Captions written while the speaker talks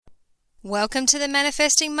Welcome to the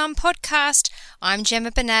Manifesting Mum podcast. I'm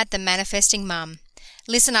Gemma Bernard, the Manifesting Mum.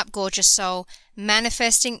 Listen up, gorgeous soul.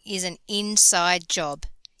 Manifesting is an inside job.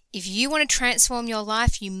 If you want to transform your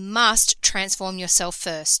life, you must transform yourself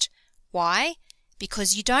first. Why?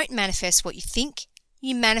 Because you don't manifest what you think,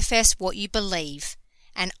 you manifest what you believe.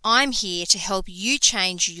 And I'm here to help you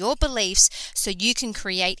change your beliefs so you can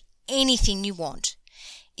create anything you want.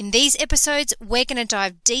 In these episodes, we're going to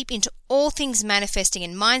dive deep into all things manifesting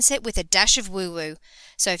and mindset with a dash of woo-woo.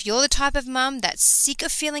 So if you're the type of mum that's sick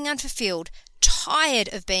of feeling unfulfilled, tired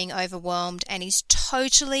of being overwhelmed, and is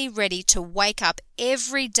totally ready to wake up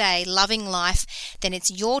every day loving life, then it's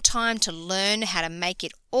your time to learn how to make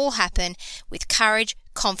it all happen with courage,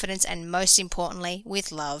 confidence, and most importantly, with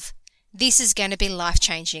love. This is going to be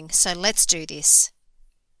life-changing, so let's do this.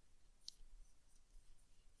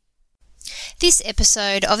 This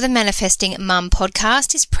episode of the Manifesting Mum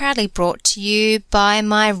podcast is proudly brought to you by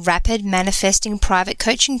my Rapid Manifesting Private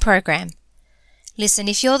Coaching Program. Listen,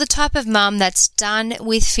 if you're the type of mum that's done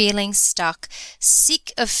with feeling stuck,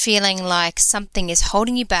 sick of feeling like something is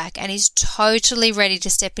holding you back and is totally ready to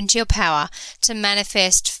step into your power to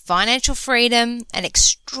manifest financial freedom, an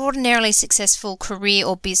extraordinarily successful career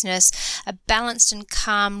or business, a balanced and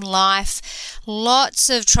calm life, lots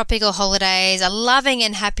of tropical holidays, a loving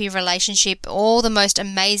and happy relationship, all the most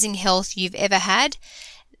amazing health you've ever had,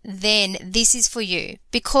 then this is for you.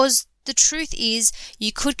 Because the truth is,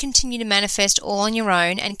 you could continue to manifest all on your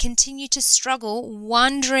own and continue to struggle,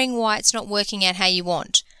 wondering why it's not working out how you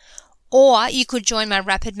want. Or you could join my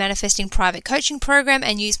Rapid Manifesting Private Coaching Program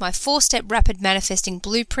and use my 4-step Rapid Manifesting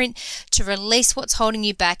Blueprint to release what's holding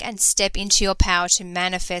you back and step into your power to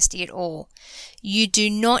manifest it all. You do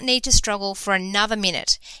not need to struggle for another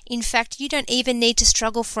minute. In fact, you don't even need to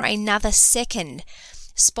struggle for another second.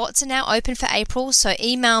 Spots are now open for April, so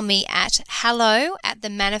email me at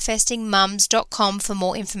hello@themanifestingmums.com for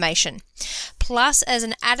more information. Plus, as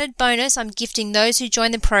an added bonus, I'm gifting those who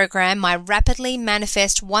join the program my Rapidly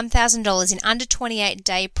Manifest $1,000 in under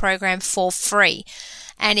 28-day program for free.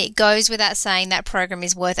 And it goes without saying that program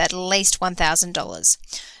is worth at least $1,000.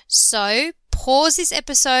 So, pause this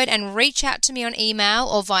episode and reach out to me on email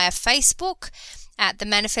or via Facebook at The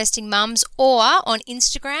Manifesting Mums or on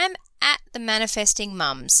Instagram at The Manifesting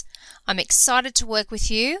Mums. I'm excited to work with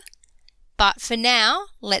you, but for now,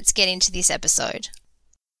 let's get into this episode.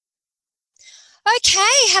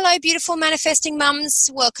 Okay, hello beautiful Manifesting Mums.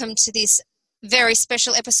 Welcome to this very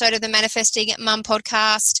special episode of the Manifesting Mum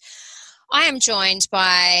podcast. I am joined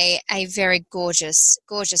by a very gorgeous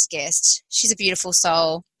guest. She's a beautiful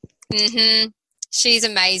soul. She's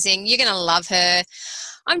amazing. You're going to love her.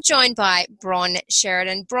 I'm joined by Bron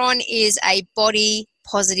Sheridan. Bron is a body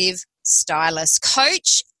positive stylist,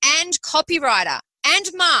 coach, and copywriter,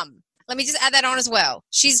 and mum. Let me just add that on as well.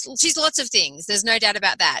 She's lots of things. There's no doubt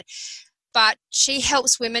about that. But she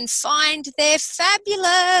helps women find their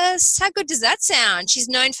fabulous. How good does that sound? She's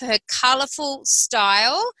known for her colourful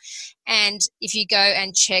style. And if you go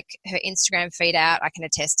and check her Instagram feed out, I can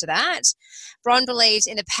attest to that. Bron believes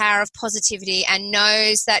in the power of positivity and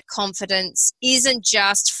knows that confidence isn't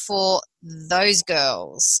just for those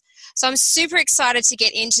girls. So I'm super excited to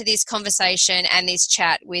get into this conversation and this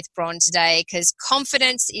chat with Bron today, because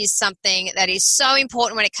confidence is something that is so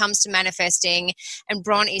important when it comes to manifesting, and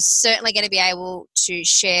Bron is certainly going to be able to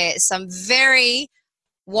share some very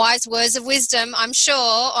wise words of wisdom, I'm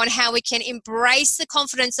sure, on how we can embrace the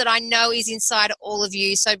confidence that I know is inside all of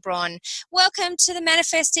you. So Bron, welcome to the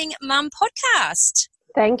Manifesting Mum podcast.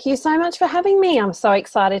 Thank you so much for having me. I'm so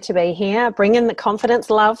excited to be here, bringing the confidence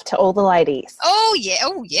love to all the ladies. Oh, yeah.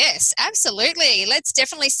 Oh, yes, absolutely. Let's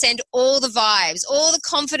definitely send all the vibes, all the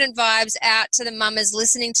confident vibes out to the mamas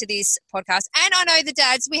listening to this podcast. And I know the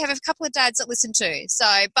dads, we have a couple of dads that listen too.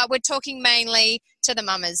 But we're talking mainly to the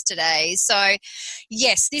mamas today. So,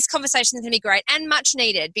 yes, this conversation is going to be great and much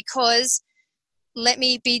needed, because let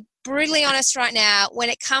me be brutally honest right now, when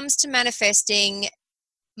it comes to manifesting,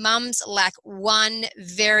 mums lack one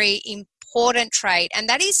very important trait, and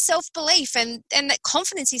that is self-belief, and that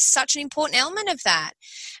confidence is such an important element of that.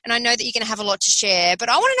 And I know that you're going to have a lot to share, but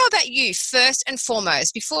I want to know about you first and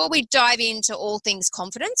foremost before we dive into all things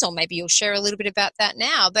confidence, or maybe you'll share a little bit about that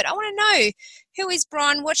now. But I want to know, who is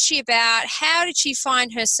Bron? What's she about? How did she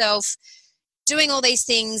find herself doing all these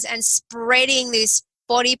things and spreading this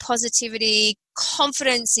body positivity,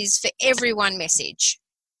 confidence is for everyone message?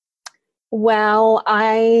 Well,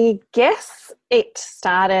 I guess it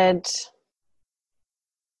started,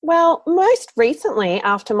 most recently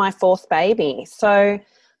after my 4th baby. So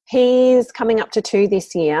he's coming up to 2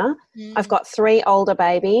 this year. I've got 3 older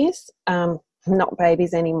babies. not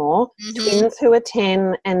babies anymore, Mm-hmm. twins who were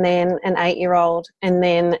 10 and then an 8-year-old, and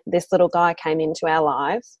then this little guy came into our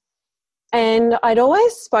lives. And I'd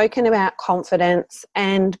always spoken about confidence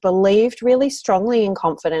and believed really strongly in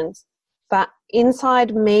confidence. But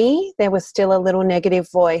inside me, there was still a little negative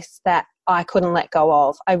voice that I couldn't let go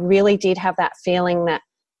of. I really did have that feeling that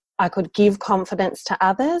I could give confidence to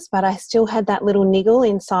others, but I still had that little niggle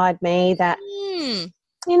inside me that,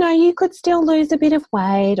 you know, you could still lose a bit of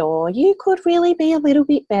weight, or you could really be a little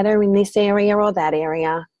bit better in this area or that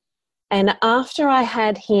area. And after I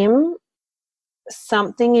had him,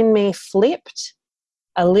 something in me flipped,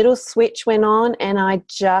 a little switch went on, and I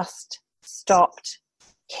just stopped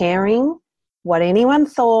caring what anyone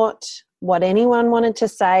thought, what anyone wanted to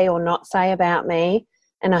say or not say about me,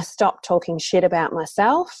 and I stopped talking shit about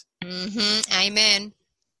myself. Mm-hmm. Amen.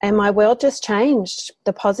 And my world just changed.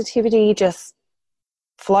 The positivity just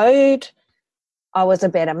flowed. I was a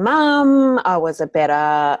better mum. I was a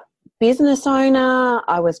better business owner.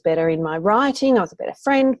 I was better in my writing. I was a better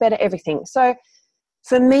friend, better everything. So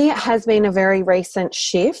for me, it has been a very recent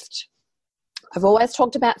shift. I've always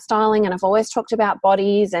talked about styling, and I've always talked about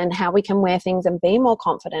bodies and how we can wear things and be more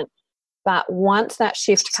confident. But once that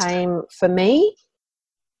shift came for me,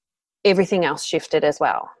 everything else shifted as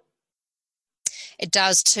well. It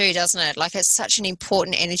does too, doesn't it? Like, it's such an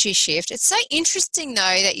important energy shift. It's so interesting, though,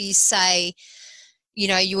 that you say, you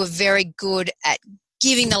know, you were very good at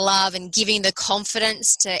giving the love and giving the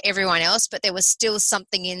confidence to everyone else, but there was still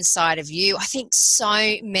something inside of you. I think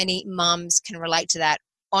so many mums can relate to that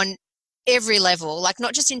on every level, like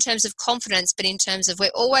not just in terms of confidence, but in terms of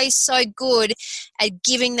we're always so good at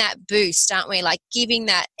giving that boost, aren't we? Like giving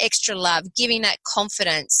that extra love, giving that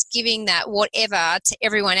confidence, giving that whatever to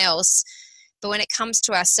everyone else. But when it comes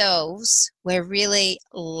to ourselves, we're really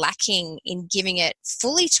lacking in giving it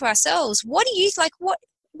fully to ourselves. What do you like? What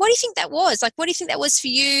do you think that was? Like, what do you think that was for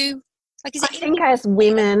you? Like, is it? I think as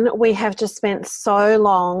women, we have just spent so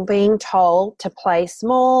long being told to play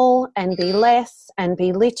small and be less and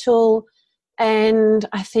be little. And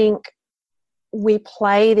I think we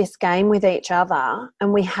play this game with each other,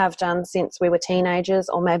 and we have done since we were teenagers,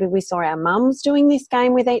 or maybe we saw our mums doing this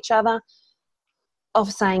game with each other,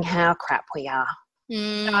 of saying how crap we are.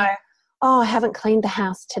 You know, oh, I haven't cleaned the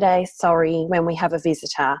house today, sorry, when we have a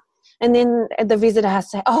visitor. And then the visitor has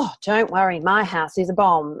to say, oh, don't worry, my house is a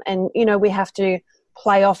bomb. And, you know, we have to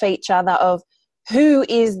play off each other of who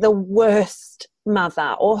is the worst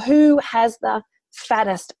mother or who has the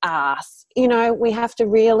fattest ass. You know, we have to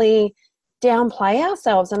really downplay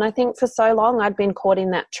ourselves. And I think for so long I'd been caught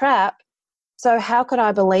in that trap. So how could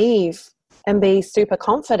I believe and be super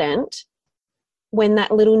confident when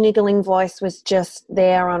that little niggling voice was just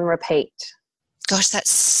there on repeat? Gosh,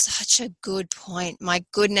 that's such a good point. My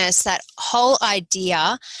goodness, that whole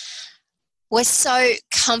idea. We're so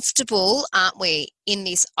comfortable, aren't we, in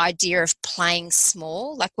this idea of playing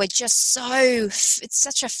small? Like we're just it's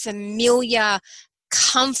such a familiar,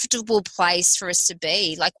 comfortable place for us to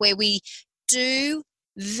be, like where we do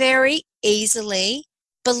very easily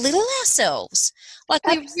belittle ourselves. Like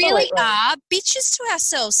we really are bitches to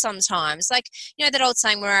ourselves sometimes. Like, you know, that old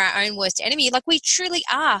saying, we're our own worst enemy. Like we truly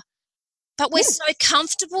are. But we're so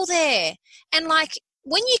comfortable there. And like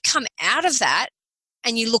when you come out of that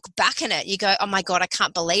and you look back at it, you go, oh my God, I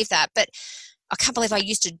can't believe that. But I can't believe I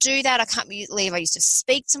used to do that. I can't believe I used to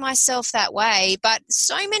speak to myself that way. But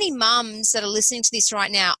so many mums that are listening to this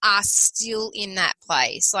right now are still in that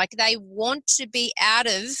place. Like they want to be out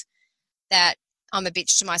of that I'm a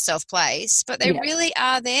bitch to myself place, but they really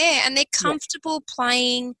are there and they're comfortable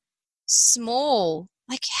playing small.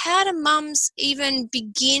 Like, how do mums even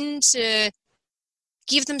begin to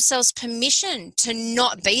give themselves permission to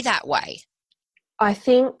not be that way? I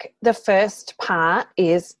think the first part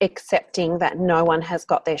is accepting that no one has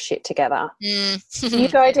got their shit together. You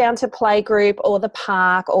go down to playgroup or the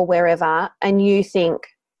park or wherever and you think,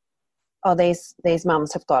 oh, these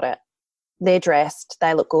mums have got it. They're dressed,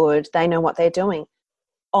 they look good, they know what they're doing.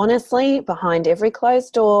 Honestly, behind every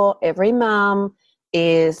closed door, every mum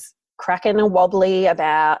is cracking a wobbly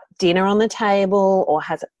about dinner on the table or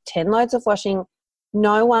has 10 loads of washing.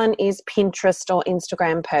 No one is Pinterest or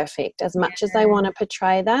Instagram perfect, as much as they want to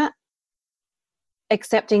portray that.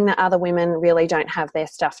 Accepting that other women really don't have their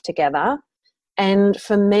stuff together. And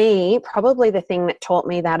for me, probably the thing that taught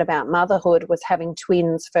me that about motherhood was having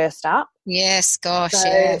twins first up. Yes, gosh,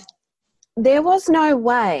 so there was no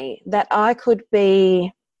way that I could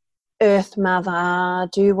be earth mother,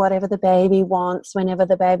 do whatever the baby wants, whenever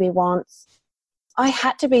the baby wants. I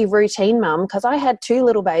had to be routine mum because I had 2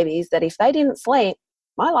 little babies that if they didn't sleep,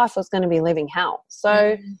 my life was going to be living hell.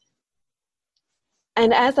 So,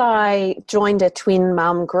 And as I joined a twin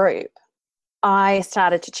mum group, I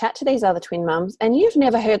started to chat to these other twin mums, and you've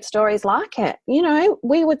never heard stories like it. You know,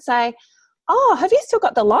 we would say, oh, have you still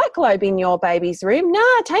got the light globe in your baby's room?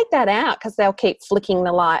 Nah, take that out, because they'll keep flicking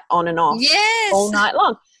the light on and off all night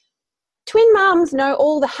long. Twin mums know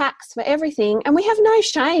all the hacks for everything, and we have no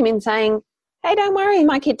shame in saying, hey, don't worry,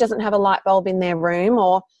 my kid doesn't have a light bulb in their room,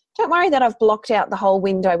 or don't worry that I've blocked out the whole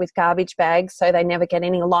window with garbage bags so they never get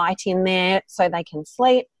any light in there so they can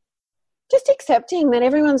sleep. Just accepting that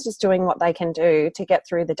everyone's just doing what they can do to get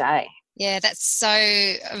through the day. Yeah, that's so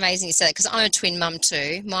amazing you said that, because I'm a twin mum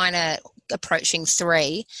too. Mine are approaching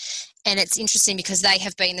 3. And it's interesting because they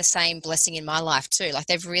have been the same blessing in my life too. Like,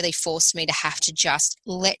 they've really forced me to have to just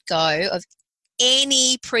let go of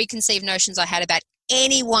any preconceived notions I had about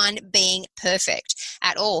anyone being perfect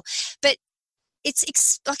at all. But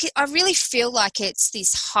I really feel like it's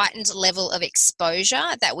this heightened level of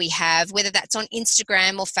exposure that we have, whether that's on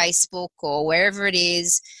Instagram or Facebook or wherever it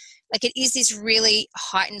is. Like, it is this really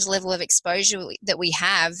heightened level of exposure that we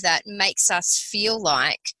have that makes us feel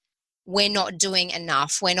like we're not doing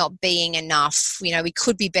enough, we're not being enough, you know, we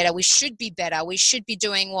could be better, we should be better, we should be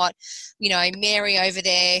doing what, you know, Mary over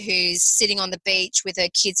there who's sitting on the beach with her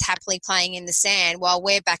kids happily playing in the sand while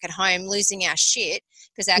we're back at home losing our shit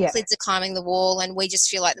because our kids are climbing the wall and we just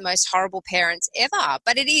feel like the most horrible parents ever.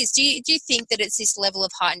 But it is. Do you think that it's this level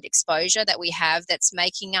of heightened exposure that we have that's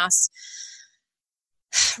making us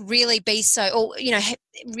really be so, or, you know,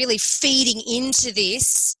 really feeding into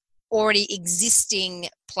this already existing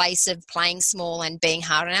place of playing small and being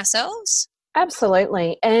hard on ourselves?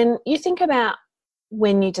 Absolutely. And you think about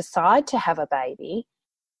when you decide to have a baby,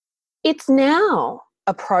 it's now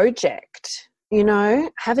a project. You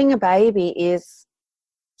know, having a baby is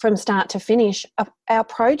from start to finish our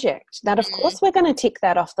project. That, of course, we're going to tick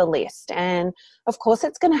that off the list. And, of course,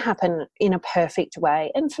 it's going to happen in a perfect way.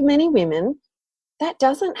 And for many women, that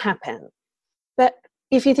doesn't happen. But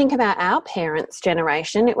if you think about our parents'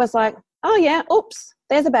 generation, it was like, oh, yeah, oops,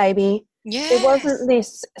 there's a baby. Yes. There wasn't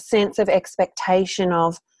this sense of expectation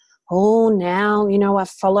of, oh, now, you know, I've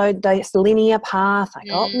followed this linear path, I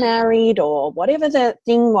got married or whatever the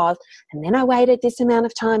thing was, and then I waited this amount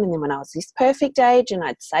of time, and then when I was this perfect age and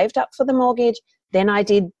I'd saved up for the mortgage, then I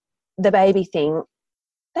did the baby thing.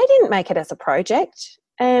 They didn't make it as a project.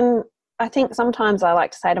 And I think sometimes I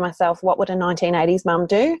like to say to myself, what would a 1980s mum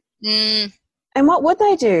do? And what would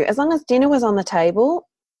they do? As long as dinner was on the table,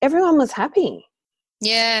 everyone was happy.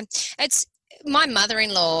 Yeah. It's my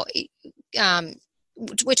mother-in-law,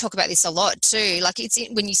 we talk about this a lot too. Like, it's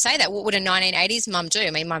when you say that, what would a 1980s mum do? I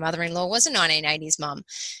mean, my mother-in-law was a 1980s mum.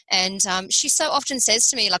 And she so often says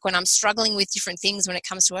to me, like, when I'm struggling with different things when it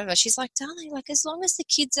comes to whatever, she's like, darling, like, as long as the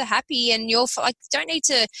kids are happy and you're like, don't need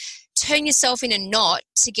to turn yourself in a knot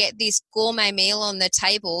to get this gourmet meal on the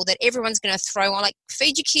table that everyone's going to throw on. Like,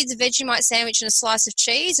 feed your kids a Vegemite sandwich and a slice of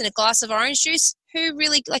cheese and a glass of orange juice. Who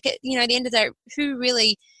really, like, you know, at the end of the day, who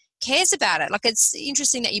really cares about it? Like, it's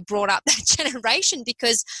interesting that you brought up that generation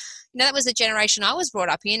because, you know, that was the generation I was brought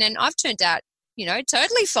up in, and I've turned out, you know,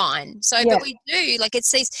 totally fine. So, but we do, like,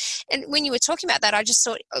 it's these, and when you were talking about that, I just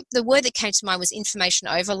thought the word that came to mind was information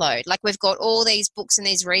overload. Like, we've got all these books and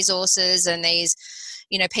these resources and these,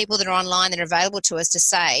 you know, people that are online that are available to us to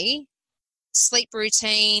say, sleep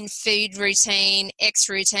routine, food routine, X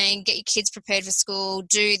routine, get your kids prepared for school,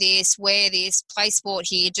 do this, wear this, play sport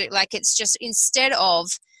here. Do, like, it's just, instead of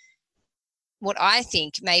what I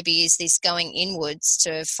think maybe is this going inwards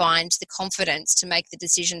to find the confidence to make the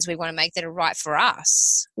decisions we want to make that are right for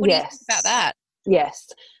us. What do you think about that? Yes.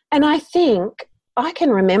 And I think I can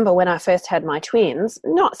remember when I first had my twins,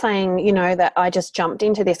 not saying, you know, that I just jumped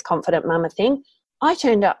into this confident mama thing. I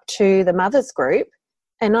turned up to the mothers group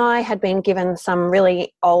and I had been given some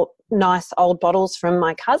really nice old bottles from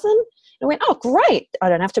my cousin. And I went, oh, great, I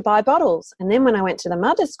don't have to buy bottles. And then when I went to the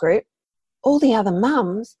mothers group, all the other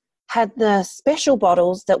mums had the special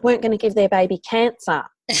bottles that weren't going to give their baby cancer,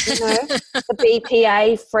 you know, the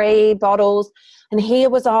BPA-free bottles. And here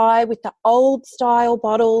was I with the old style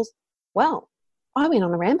bottles. Well, I went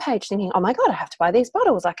on a rampage thinking, oh, my God, I have to buy these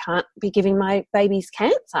bottles. I can't be giving my babies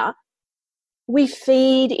cancer. We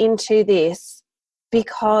feed into this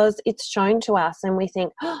because it's shown to us and we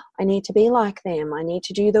think, oh, I need to be like them. I need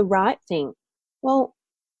to do the right thing. Well,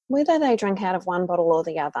 whether they drink out of one bottle or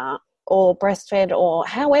the other, or breastfed or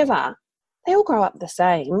however, they all grow up the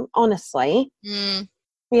same, honestly.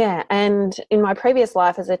 Yeah, and in my previous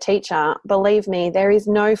life as a teacher, believe me, there is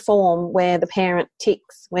no form where the parent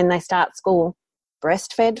ticks when they start school,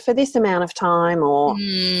 breastfed for this amount of time or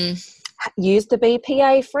use the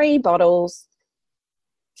BPA-free bottles.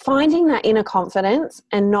 Finding that inner confidence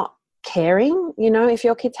and not caring. You know, if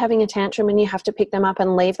your kid's having a tantrum and you have to pick them up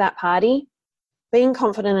and leave that party, being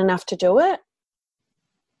confident enough to do it,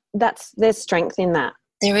 there's strength in that.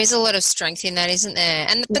 There is a lot of strength in that, isn't there?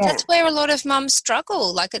 But Yeah. that's where a lot of mums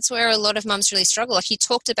struggle. Like, it's where a lot of mums really struggle. Like, you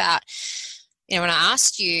talked about, you know, when I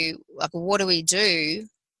asked you, like, what do we do?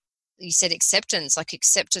 You said acceptance, like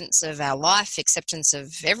acceptance of our life, acceptance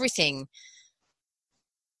of everything.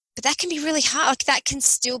 But that can be really hard. Like, that can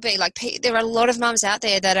still be, like, there are a lot of mums out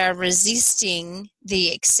there that are resisting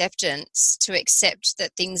the acceptance to accept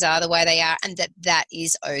that things are the way they are and that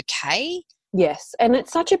is okay. Yes, and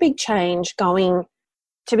it's such a big change going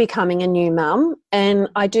to becoming a new mum. And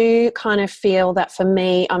I do kind of feel that for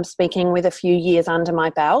me, I'm speaking with a few years under my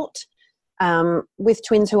belt, with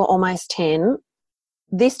twins who are almost 10.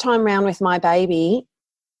 This time round with my baby,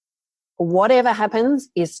 whatever happens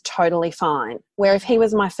is totally fine. Where if he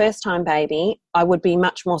was my first time baby, I would be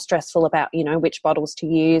much more stressful about, you know, which bottles to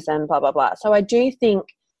use and blah, blah, blah. So I do think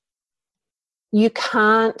you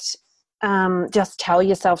can't just tell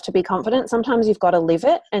yourself to be confident. Sometimes you've got to live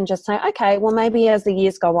it and just say, okay, well, maybe as the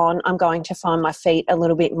years go on, I'm going to find my feet a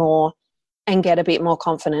little bit more and get a bit more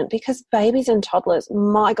confident, because babies and toddlers,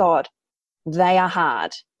 my God, they are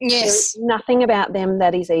hard. Yes. There's nothing about them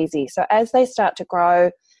that is easy. So as they start to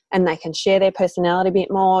grow and they can share their personality a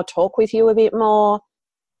bit more, talk with you a bit more,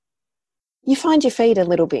 you find your feet a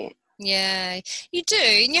little bit. Yeah, you do,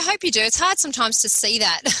 and you hope you do. It's hard sometimes to see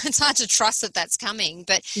that. It's hard to trust that that's coming.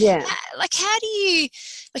 But yeah, like, how do you,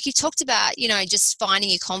 like you talked about, you know, just finding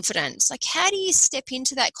your confidence. Like, how do you step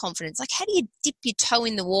into that confidence? Like, how do you dip your toe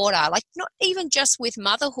in the water? Like, not even just with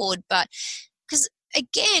motherhood, but because,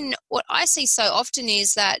 again, what I see so often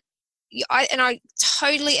is that, I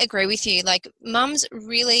totally agree with you, like, mums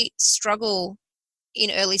really struggle in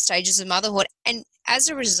early stages of motherhood, and as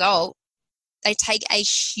a result, they take a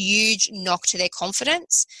huge knock to their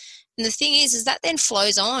confidence. And the thing is that then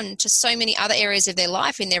flows on to so many other areas of their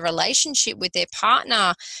life, in their relationship with their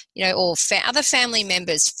partner, you know, or other family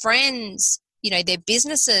members, friends, you know, their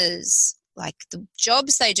businesses, like the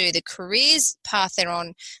jobs they do, the careers path they're on.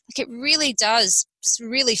 Like, it really does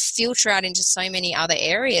really filter out into so many other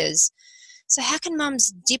areas. So how can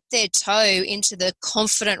mums dip their toe into the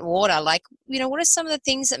confident water? Like, you know, what are some of the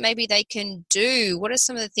things that maybe they can do? What are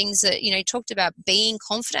some of the things that, you know, you talked about being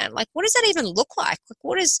confident? Like, what does that even look like? Like,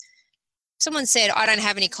 what is, someone said, I don't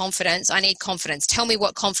have any confidence, I need confidence. Tell me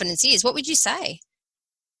what confidence is. What would you say?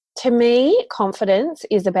 To me, confidence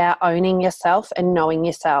is about owning yourself and knowing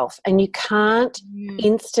yourself. And you can't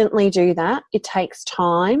instantly do that. It takes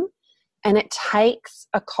time, and it takes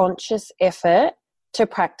a conscious effort to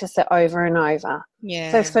practice it over and over.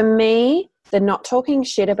 Yeah. So for me, the not talking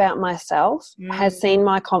shit about myself has seen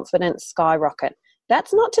my confidence skyrocket.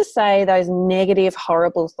 That's not to say those negative,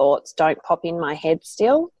 horrible thoughts don't pop in my head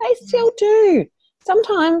still. They still do.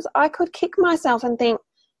 Sometimes I could kick myself and think,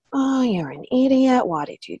 oh, you're an idiot. Why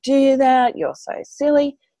did you do that? You're so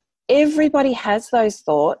silly. Everybody has those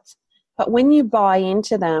thoughts. But when you buy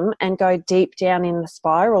into them and go deep down in the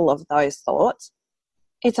spiral of those thoughts,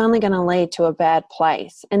 it's only going to lead to a bad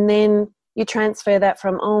place. And then you transfer that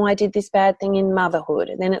from, oh, I did this bad thing in motherhood.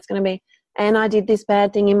 And then it's going to be, and I did this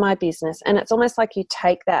bad thing in my business. And it's almost like you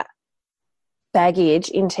take that baggage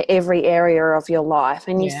into every area of your life,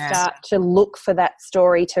 and you start to look for that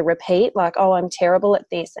story to repeat, like, oh, I'm terrible at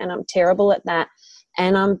this and I'm terrible at that.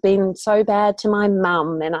 And I've been so bad to my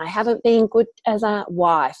mum, and I haven't been good as a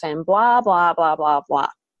wife, and blah, blah, blah, blah, blah.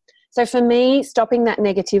 So for me, stopping that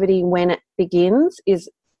negativity when it begins is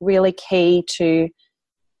really key to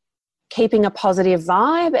keeping a positive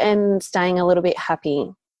vibe and staying a little bit happy.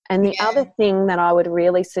 And the other thing that I would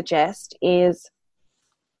really suggest is,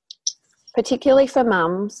 particularly for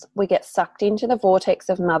mums, we get sucked into the vortex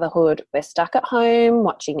of motherhood. We're stuck at home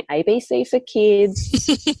watching ABC for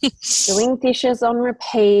kids, doing dishes on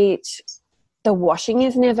repeat. The washing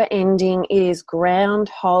is never ending. It is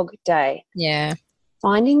Groundhog Day. Yeah.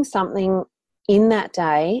 Finding something in that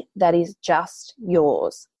day that is just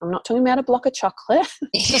yours. I'm not talking about a block of chocolate.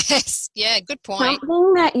 Yes. Yeah, good point.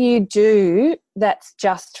 Something that you do that's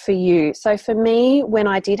just for you. So for me, when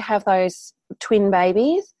I did have those twin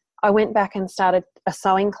babies, I went back and started a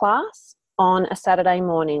sewing class on a Saturday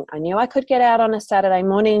morning. I knew I could get out on a Saturday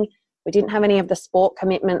morning. We didn't have any of the sport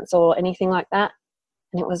commitments or anything like that.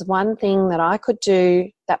 And it was one thing that I could do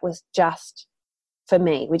that was just for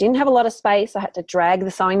me. We didn't have a lot of space. I had to drag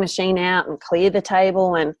the sewing machine out and clear the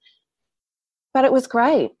table, but it was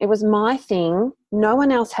great. It was my thing. No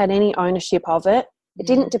one else had any ownership of it. It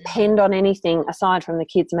didn't depend on anything aside from the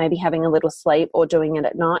kids maybe having a little sleep or doing it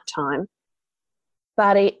at night time.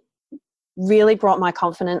 But it really brought my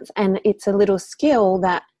confidence, and it's a little skill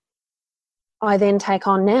that I then take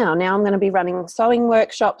on now. Now I'm going to be running sewing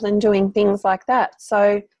workshops and doing things like that.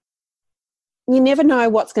 So you never know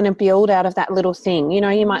what's going to build out of that little thing. You know,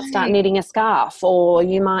 you might start knitting a scarf, or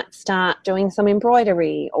you might start doing some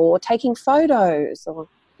embroidery or taking photos, or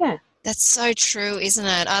That's so true, isn't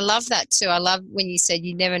it? I love that too. I love when you said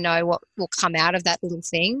you never know what will come out of that little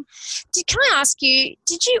thing. Can I ask you,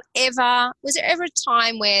 was there ever a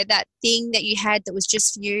time where that thing that you had that was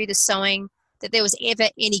just for you, the sewing, that there was ever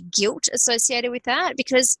any guilt associated with that?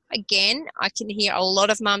 Because again, I can hear a lot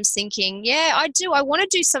of mums thinking, yeah, I do. I want to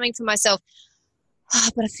do something for myself.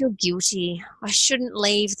 But I feel guilty. I shouldn't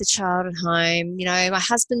leave the child at home. You know, my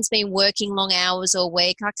husband's been working long hours all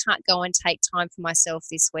week. I can't go and take time for myself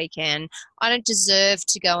this weekend. I don't deserve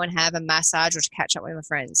to go and have a massage or to catch up with my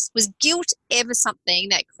friends. Was guilt ever something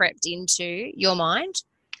that crept into your mind?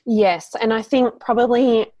 Yes, and I think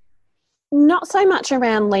probably not so much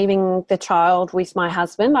around leaving the child with my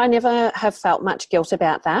husband. I never have felt much guilt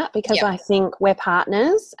about that, because I think we're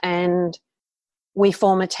partners and we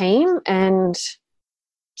form a team, and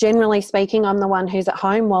generally speaking, I'm the one who's at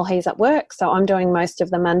home while he's at work, so I'm doing most of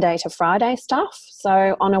the Monday to Friday stuff.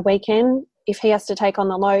 So on a weekend, if he has to take on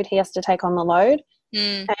the load, he has to take on the load.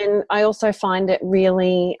 And I also find it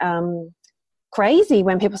really crazy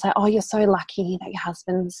when people say, oh, you're so lucky that your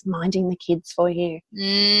husband's minding the kids for you.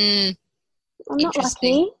 I'm not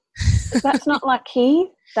lucky. That's not lucky.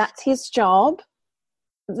 That's his job.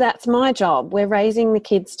 That's my job. We're raising the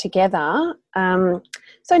kids together.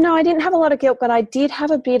 So no, I didn't have a lot of guilt, but I did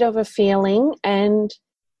have a bit of a feeling, and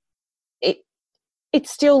it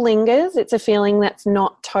still lingers. It's a feeling that's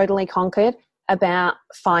not totally conquered, about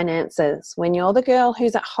finances. When you're the girl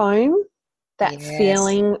who's at home, that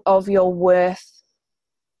feeling of your worth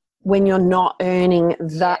when you're not earning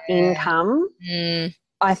the income,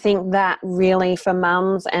 I think that really for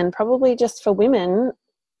mums, and probably just for women,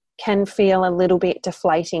 can feel a little bit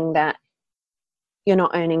deflating, that you're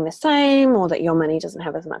not earning the same, or that your money doesn't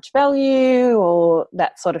have as much value, or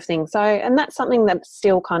that sort of thing. So, and that's something that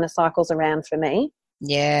still kind of cycles around for me.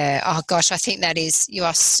 Yeah. Oh, gosh, I think you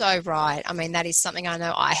are so right. I mean, that is something I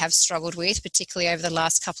know I have struggled with, particularly over the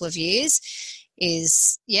last couple of years,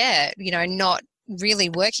 is, not really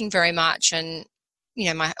working very much, and,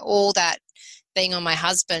 all that being on my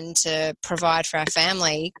husband to provide for our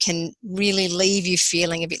family can really leave you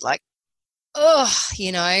feeling a bit like,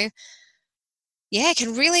 it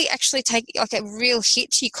can really actually take like a real hit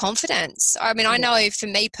to your confidence. I mean, I know for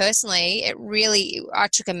me personally, I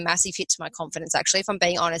took a massive hit to my confidence, actually, if I'm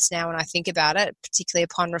being honest now when I think about it, particularly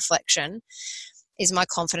upon reflection, is my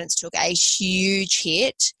confidence took a huge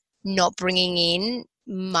hit, not bringing in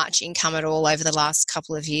much income at all over the last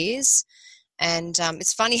couple of years. And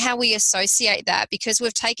it's funny how we associate that, because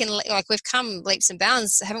we've come leaps and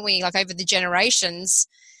bounds, haven't we, like over the generations,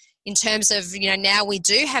 in terms of, now we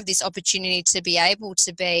do have this opportunity to be able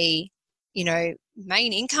to be,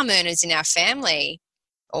 main income earners in our family,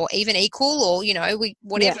 or even equal, or,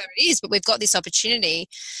 whatever it is, but we've got this opportunity.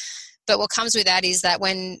 But what comes with that is that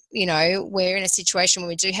when, we're in a situation where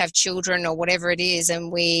we do have children or whatever it is,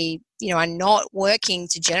 and we, are not working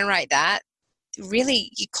to generate that, really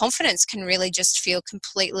your confidence can really just feel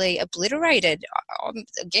completely obliterated. I'm,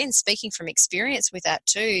 again, speaking from experience with that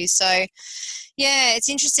too. So yeah, it's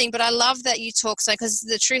interesting, but I love that you talk, so, because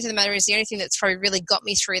the truth of the matter is, the only thing that's probably really got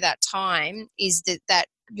me through that time is that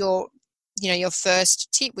your first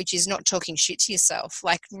tip, which is not talking shit to yourself,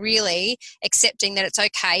 like really accepting that it's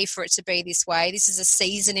okay for it to be this way. This is a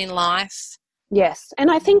season in life. Yes. And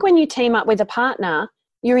I think when you team up with a partner,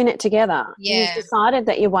 you're in it together. Yeah. You've decided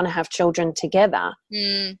that you want to have children together.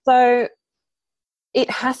 So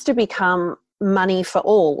it has to become money for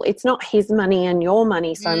all. It's not his money and your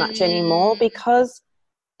money so much anymore, because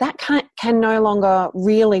that can no longer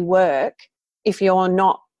really work if you're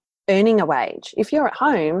not earning a wage. If you're at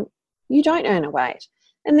home, you don't earn a wage.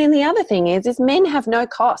 And then the other thing is men have no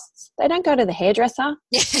costs. They don't go to the hairdresser.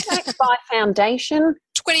 They don't buy foundation.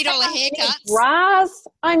 $20 haircuts. Bras.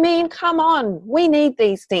 I mean, come on. We need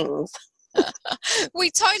these things.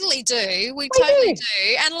 We totally do. We totally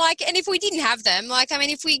do. And if we didn't have them,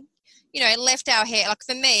 if we, left our hair, like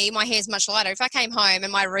for me, my hair's much lighter. If I came home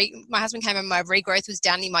and my husband came home and my regrowth was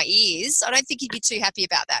down in my ears, I don't think he'd be too happy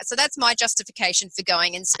about that. So that's my justification for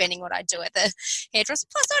going and spending what I do at the hairdresser.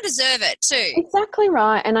 Plus I deserve it too. Exactly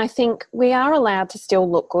right. And I think we are allowed to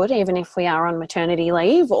still look good, even if we are on maternity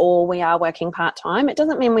leave or we are working part-time. It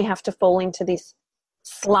doesn't mean we have to fall into this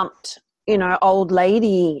slumped, old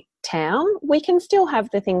lady town. We can still have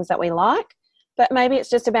the things that we like. But maybe it's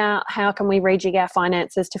just about how can we rejig our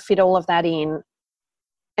finances to fit all of that in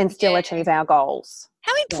and still achieve our goals.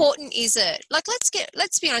 How important is it? Let's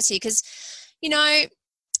be honest here, because, You know,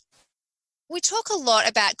 we talk a lot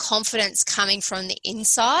about confidence coming from the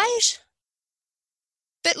inside,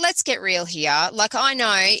 but let's get real here. Like, I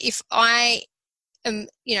know if I am,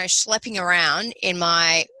 schlepping around in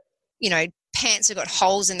my, pants have got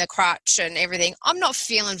holes in the crotch and everything, I'm not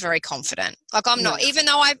feeling very confident. Like, I'm not, even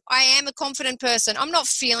though I am a confident person, I'm not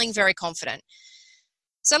feeling very confident.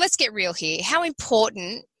 So let's get real here. How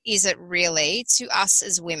important is it really to us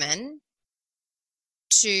as women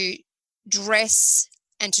to dress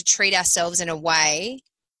and to treat ourselves in a way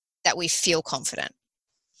that we feel confident?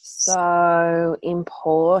 So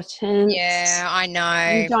important. Yeah, I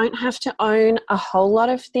know. You don't have to own a whole lot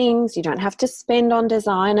of things. You don't have to spend on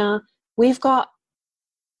designer. We've got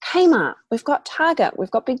Kmart, we've got Target,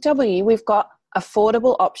 we've got Big W, we've got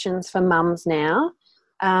affordable options for mums now.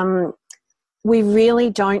 We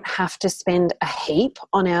really don't have to spend a heap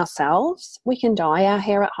on ourselves. We can dye our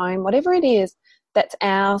hair at home, whatever it is that's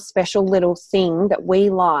our special little thing that we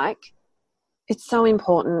like. It's so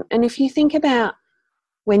important. And if you think about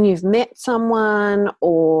when you've met someone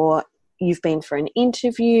or you've been for an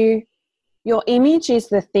interview, your image is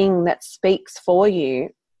the thing that speaks for you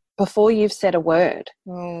before you've said a word.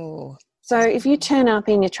 Oh. So if you turn up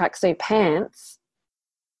in your tracksuit pants,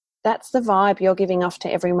 that's the vibe you're giving off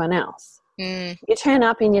to everyone else. Mm. You turn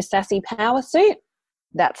up in your sassy power suit,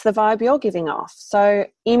 that's the vibe you're giving off. So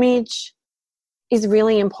image is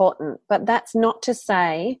really important, but that's not to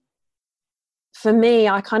say, for me,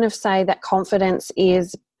 I kind of say that confidence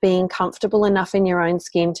is being comfortable enough in your own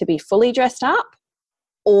skin to be fully dressed up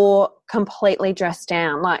or completely dressed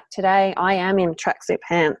down. Like today I am in tracksuit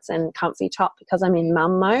pants and comfy top because I'm in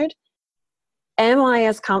mum mode. Am I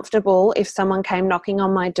as comfortable if someone came knocking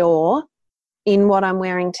on my door in what I'm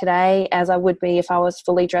wearing today as I would be if I was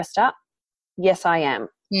fully dressed up? Yes, I am.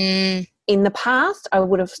 Mm. In the past, I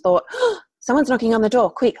would have thought, oh, someone's knocking on the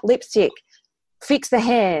door, quick, lipstick, fix the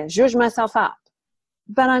hair, zhuzh myself up.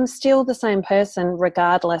 But I'm still the same person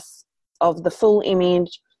regardless of the full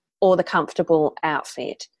image or the comfortable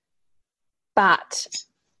outfit. But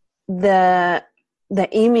the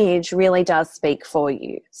image really does speak for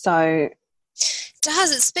you. So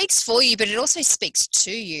It speaks for you, but it also speaks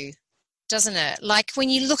to you, doesn't it? Like when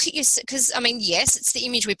you look at yourself, because yes, it's the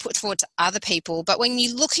image we put forward to other people, but when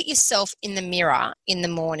you look at yourself in the mirror in the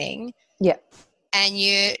morning, yeah, and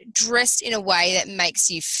you're dressed in a way that makes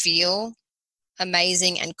you feel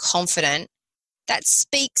amazing and confident, that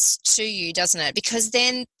speaks to you, doesn't it? Because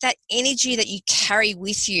then that energy that you carry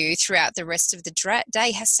with you throughout the rest of the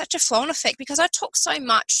day has such a flow-on effect. Because I talk so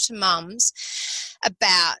much to mums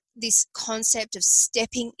about this concept of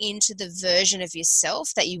stepping into the version of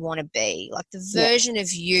yourself that you want to be, like the version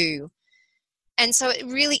of you. And so it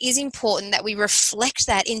really is important that we reflect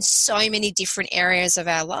that in so many different areas of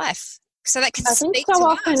our life. So that can speak to us. I think so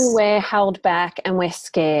often we're held back and we're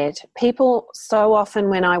scared. People so often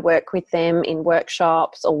when I work with them in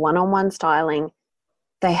workshops or one-on-one styling,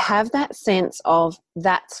 they have that sense of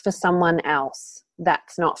that's for someone else.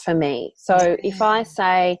 That's not for me. So if I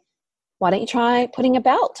say, why don't you try putting a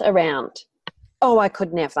belt around? Oh, I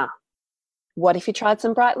could never. What if you tried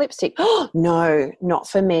some bright lipstick? Oh, no, not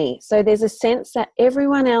for me. So there's a sense that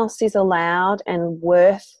everyone else is allowed and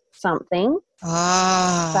worth something.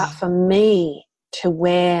 But for me to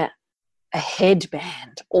wear a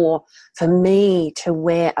headband or for me to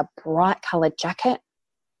wear a bright coloured jacket,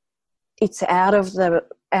 it's out of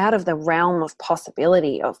the realm of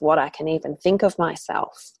possibility of what I can even think of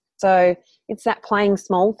myself. So it's that playing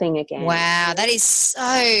small thing again. Wow, that is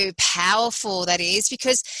so powerful, that is,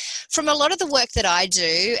 because from a lot of the work that I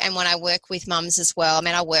do and when I work with mums as well,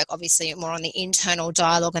 I work obviously more on the internal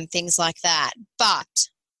dialogue and things like that, but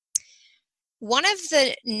one of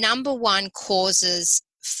the number one causes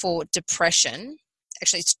for depression,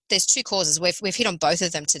 actually there's two causes, we've hit on both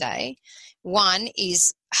of them today. One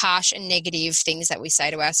is harsh and negative things that we say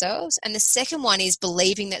to ourselves, and the second one is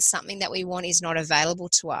believing that something that we want is not available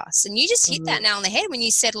to us. And you just hit that nail on the head when you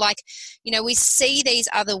said, like, we see these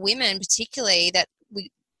other women particularly that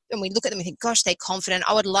we look at them and think, gosh, they're confident.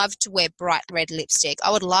 I would love to wear bright red lipstick. I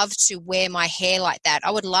would love to wear my hair like that. I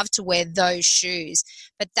would love to wear those shoes,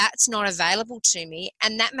 but that's not available to me.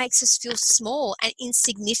 And that makes us feel small and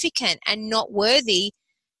insignificant and not worthy.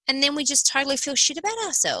 And then we just totally feel shit about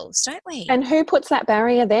ourselves, don't we? And who puts that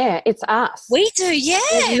barrier there? It's us. We do, yeah.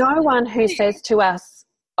 There's no one who says to us,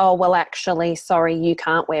 oh, well, actually, sorry, you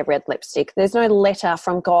can't wear red lipstick. There's no letter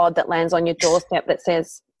from God that lands on your doorstep that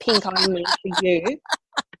says pink only for you,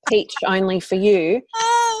 peach only for you.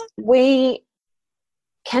 We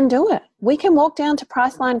can do it. We can walk down to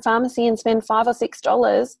Priceline Pharmacy and spend $5 or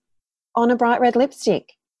 $6 on a bright red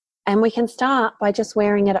lipstick, and we can start by just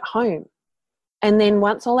wearing it at home. And then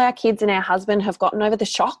once all our kids and our husband have gotten over the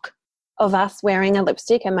shock of us wearing a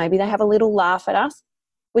lipstick, and maybe they have a little laugh at us,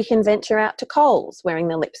 we can venture out to Coles wearing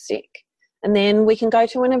the lipstick. And then we can go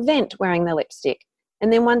to an event wearing the lipstick.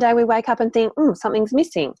 And then one day we wake up and think, something's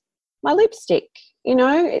missing. My lipstick. You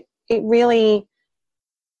know, it really,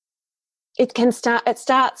 it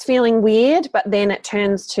starts feeling weird, but then it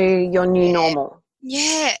turns to your new normal.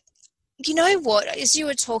 Yeah. You know what? As you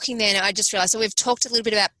were talking there, I just realised that we've talked a little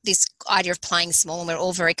bit about this idea of playing small, and we're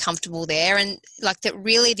all very comfortable there. And like that,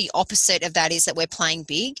 really the opposite of that is that we're playing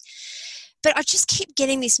big. But I just keep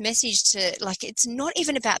getting this message to, like, it's not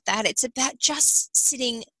even about that. It's about just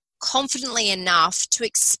sitting confidently enough to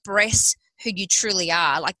express who you truly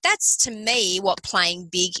are. Like, that's to me what playing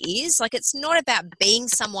big is. Like, it's not about being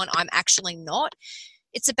someone I'm actually not.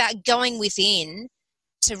 It's about going within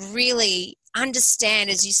to really understand,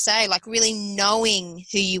 as you say, like really knowing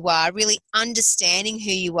who you are, really understanding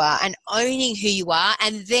who you are and owning who you are,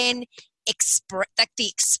 and then the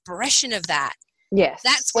expression of that. Yes.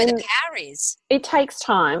 That's where the power is. It takes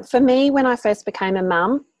time. For me, when I first became a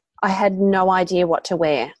mum, I had no idea what to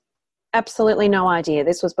wear. Absolutely no idea.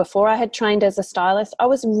 This was before I had trained as a stylist. I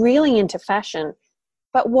was really into fashion.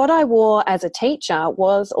 But what I wore as a teacher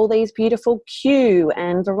was all these beautiful Q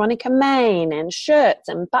and Veronica Main and shirts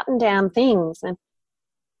and button-down things. And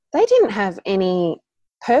they didn't have any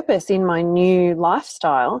purpose in my new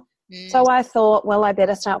lifestyle. So I thought, well, I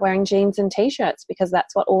better start wearing jeans and T-shirts because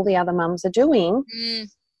that's what all the other mums are doing.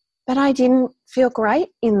 But I didn't feel great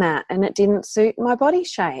in that, and it didn't suit my body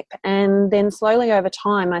shape. And then slowly over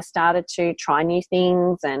time, I started to try new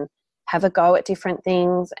things and have a go at different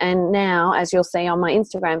things. And now, as you'll see on my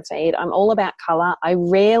Instagram feed, I'm all about colour. I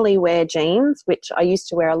rarely wear jeans, which I used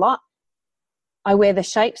to wear a lot. I wear the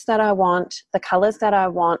shapes that I want, the colours that I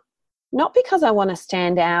want, not because I want to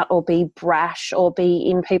stand out or be brash or be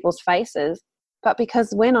in people's faces, but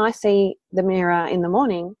because when I see the mirror in the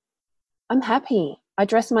morning, I'm happy. I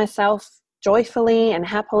dress myself joyfully and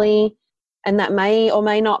happily, and that may or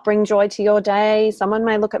may not bring joy to your day. Someone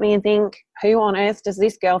may look at me and think, who on earth does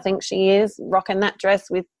this girl think she is, rocking that dress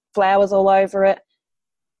with flowers all over it?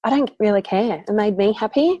 I don't really care. It made me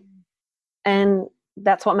happy, and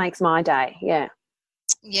that's what makes my day, yeah.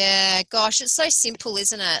 Yeah, gosh, it's so simple,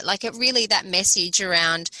 isn't it? Like, it really, that message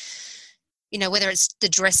around, you know, whether it's the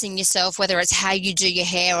dressing yourself, whether it's how you do your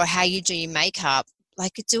hair or how you do your makeup,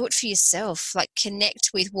 like, do it for yourself. Like,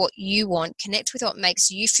 connect with what you want, connect with what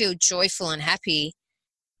makes you feel joyful and happy,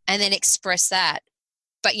 and then express that.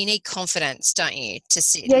 But you need confidence, don't you, to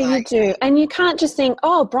sit? Yeah, you do. And you can't just think,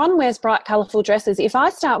 oh, Bron wears bright, colourful dresses. If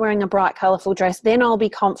I start wearing a bright, colourful dress, then I'll be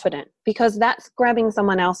confident, because that's grabbing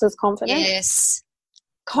someone else's confidence. Yes.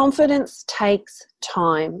 Confidence takes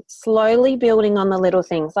time, slowly building on the little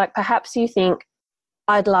things. Like, perhaps you think,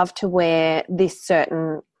 I'd love to wear this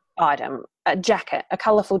certain item, a jacket, a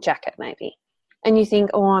colourful jacket maybe. And you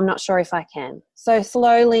think, oh, I'm not sure if I can. So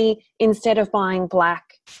slowly, instead of buying black,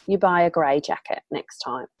 you buy a grey jacket next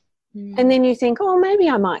time. And then you think, oh, maybe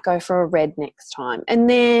I might go for a red next time. And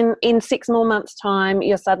then in 6 more months' time,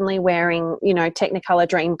 you're suddenly wearing, you know, Technicolor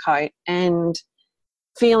dream coat and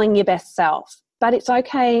feeling your best self. But it's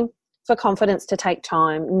okay for confidence to take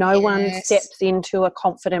time. No one steps into a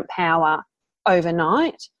confident power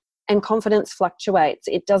overnight, and confidence fluctuates.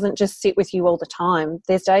 It doesn't just sit with you all the time.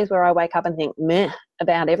 There's days where I wake up and think meh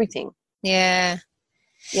about everything. Yeah.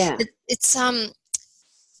 Yeah. It's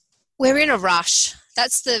we're in a rush.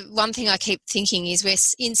 That's the one thing I keep thinking, is we're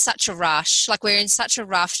in such a rush. Like, we're in such a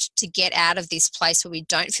rush to get out of this place where we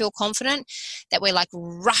don't feel confident, that we're like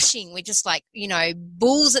rushing. We're just like, you know,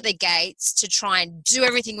 bulls at the gates to try and do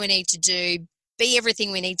everything we need to do, be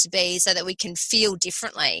everything we need to be, so that we can feel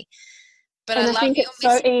differently. But I think it's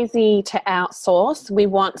so easy to outsource. We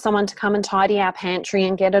want someone to come and tidy our pantry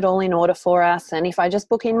and get it all in order for us. And if I just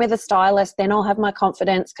book in with a stylist, then I'll have my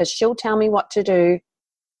confidence because she'll tell me what to do.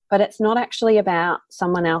 But it's not actually about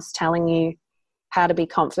someone else telling you how to be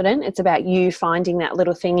confident. It's about you finding that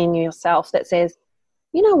little thing in yourself that says,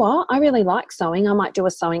 you know what, I really like sewing. I might do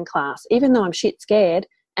a sewing class, even though I'm shit scared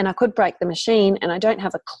and I could break the machine and I don't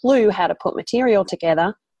have a clue how to put material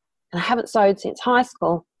together and I haven't sewed since high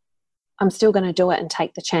school. I'm still going to do it and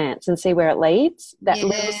take the chance and see where it leads. That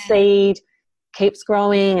little seed keeps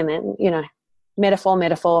growing, and then, you know,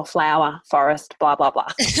 metaphor, flower, forest, blah, blah, blah.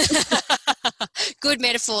 Good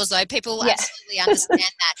metaphors, though. People absolutely understand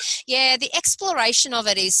that. Yeah, the exploration of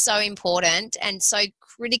it is so important and so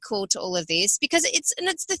critical to all of this, because it's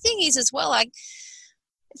the thing is as well, like,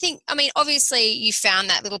 I mean, obviously you found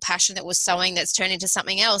that little passion that was sewing that's turned into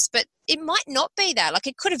something else, but it might not be that. Like,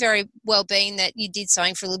 it could have very well been that you did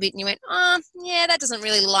sewing for a little bit and you went, oh, yeah, that doesn't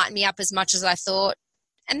really light me up as much as I thought.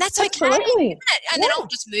 And that's okay. Absolutely. And then I'll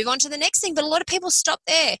just move on to the next thing. But a lot of people stop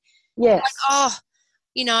there. Yes. Like, oh,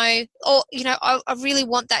 I really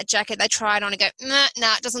want that jacket. They try it on and go, nah,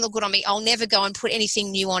 it doesn't look good on me. I'll never go and put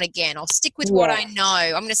anything new on again. I'll stick with what I know.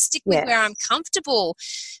 I'm going to stick with where I'm comfortable.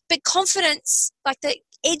 But confidence, like the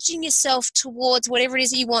edging yourself towards whatever it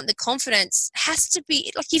is that you want, the confidence has to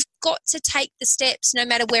be, like, you've got to take the steps no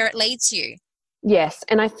matter where it leads you. Yes,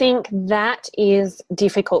 and I think that is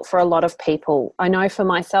difficult for a lot of people. I know for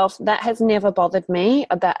myself that has never bothered me.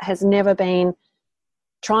 That has never been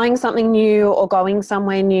trying something new or going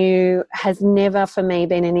somewhere new has never for me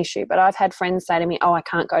been an issue. But I've had friends say to me, oh, I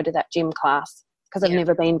can't go to that gym class because I've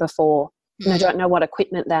never been before and I don't know what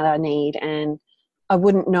equipment that I need and I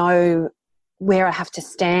wouldn't know where I have to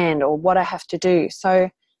stand or what I have to do. So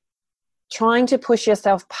trying to push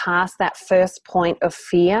yourself past that first point of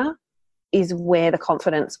fear is where the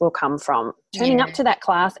confidence will come from. Turning up to that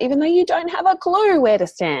class, even though you don't have a clue where to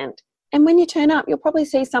stand. And when you turn up, you'll probably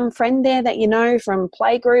see some friend there that you know from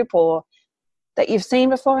playgroup or that you've seen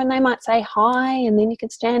before, and they might say hi, and then you can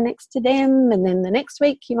stand next to them, and then the next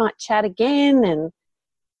week you might chat again, and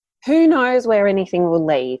who knows where anything will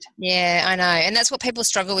lead. Yeah, I know. And that's what people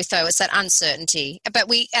struggle with, though. It's that uncertainty. But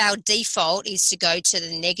our default is to go to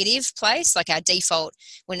the negative place. Like, our default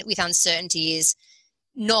with uncertainty is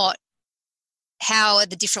not how are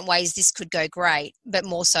the different ways this could go great, but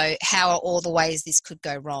more so how are all the ways this could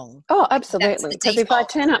go wrong. Oh, absolutely. Because if I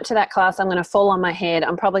turn up to that class, I'm going to fall on my head.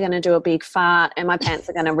 I'm probably going to do a big fart and my pants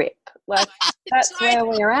are going to rip. Like, that's where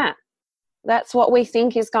we're at. That's what we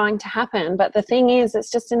think is going to happen. But the thing is, it's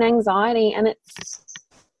just an anxiety, and it's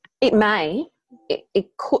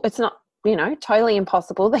not, totally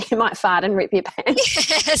impossible that you might fart and rip your pants.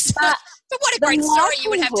 Yes. But what a great story you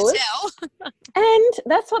would have to tell. And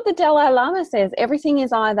that's what the Dalai Lama says. Everything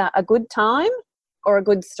is either a good time or a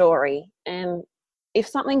good story. And if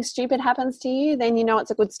something stupid happens to you, then you know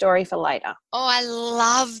it's a good story for later. Oh, I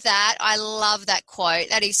love that. I love that quote.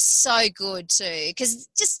 That is so good too. And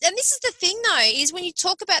this is the thing though, is when you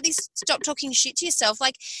talk about this, stop talking shit to yourself.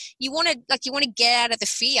 Like, you want to get out of the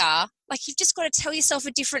fear. Like, you've just got to tell yourself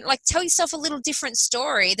a little different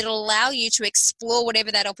story that'll allow you to explore whatever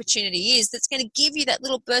that opportunity is. That's going to give you that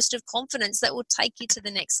little burst of confidence that will take you to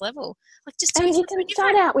the next level. Like, just and you can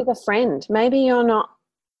start out with a friend. Maybe you're not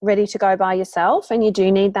ready to go by yourself and you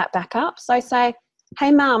do need that backup. So say,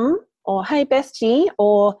 hey mum, or hey bestie,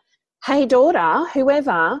 or hey daughter,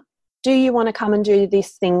 whoever, do you want to come and do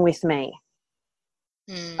this thing with me?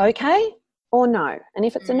 Okay or no? And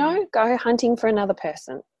if it's a no, go hunting for another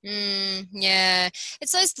person. Yeah.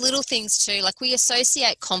 It's those little things too. Like, we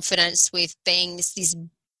associate confidence with being these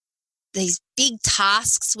big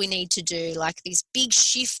tasks we need to do, like this big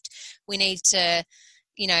shift we need to,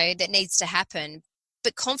 that needs to happen.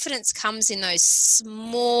 But confidence comes in those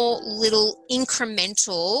small little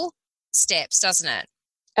incremental steps, doesn't it?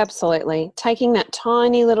 Absolutely. Taking that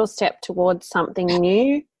tiny little step towards something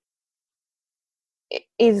new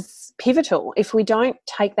is pivotal. If we don't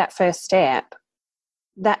take that first step,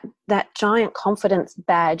 that giant confidence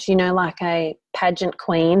badge, like a pageant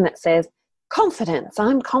queen that says, confidence,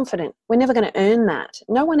 I'm confident. We're never going to earn that.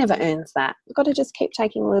 No one ever earns that. We've got to just keep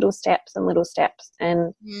taking little steps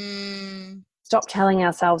and stop telling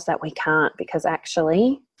ourselves that we can't, because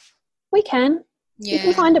actually we can. Yeah. You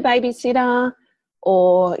can find a babysitter,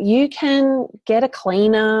 or you can get a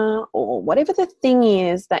cleaner, or whatever the thing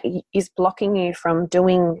is that is blocking you from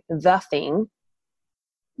doing the thing.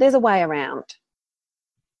 There's a way around.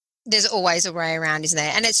 There's always a way around, isn't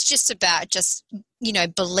there? And it's just about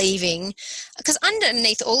believing, because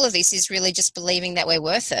underneath all of this is really just believing that we're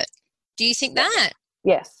worth it. Do you think that?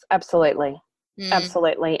 Yes, absolutely.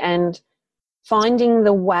 Absolutely. And finding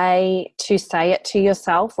the way to say it to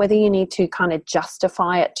yourself, whether you need to kind of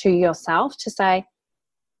justify it to yourself, to say,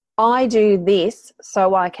 I do this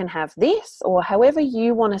so I can have this, or however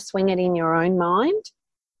you want to swing it in your own mind,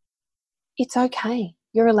 it's okay.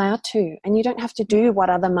 You're allowed to. And you don't have to do what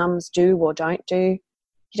other mums do or don't do.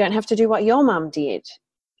 You don't have to do what your mum did.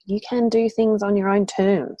 You can do things on your own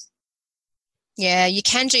terms. Yeah, you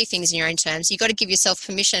can do things in your own terms. You've got to give yourself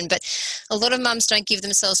permission, but a lot of mums don't give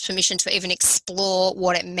themselves permission to even explore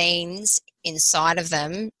what it means inside of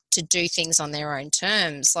them to do things on their own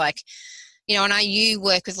terms. Like, I know you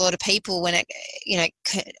work with a lot of people when it,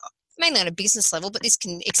 mainly on a business level, but this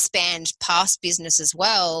can expand past business as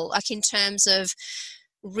well, like in terms of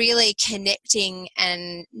really connecting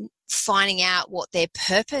and finding out what their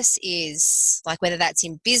purpose is, like whether that's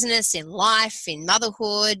in business, in life, in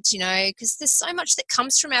motherhood, you know, because there's so much that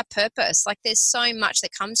comes from our purpose. Like there's so much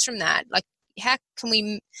that comes from that. Like how can we,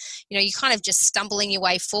 you know, you're kind of just stumbling your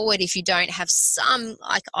way forward if you don't have some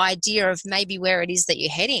like idea of maybe where it is that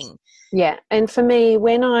you're heading. Yeah. And for me,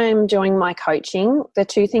 when I'm doing my coaching, the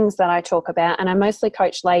two things that I talk about, and I mostly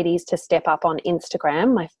coach ladies to step up on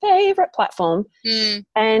Instagram, my favorite platform.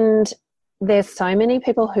 And there's so many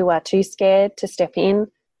people who are too scared to step in.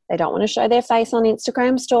 They don't want to show their face on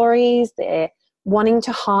Instagram stories. They're wanting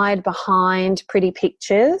to hide behind pretty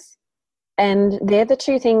pictures. And they're the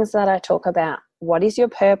two things that I talk about. What is your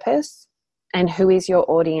purpose and who is your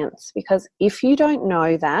audience? Because if you don't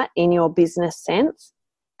know that in your business sense,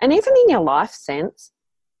 and even in your life sense,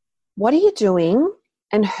 what are you doing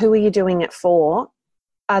and who are you doing it for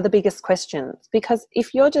are the biggest questions. Because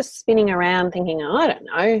if you're just spinning around thinking, oh, I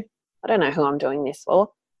don't know who I'm doing this for,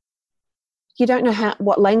 you don't know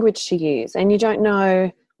what language to use, and you don't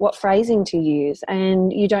know what phrasing to use,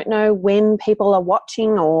 and you don't know when people are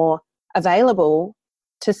watching or available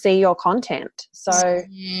to see your content. So,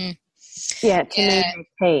 yeah, to me, it's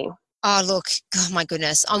key. Oh, look, oh my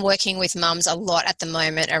goodness. I'm working with mums a lot at the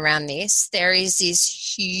moment around this. There is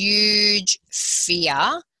this huge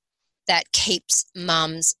fear that keeps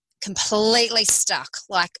mums completely stuck,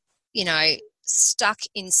 like, you know, stuck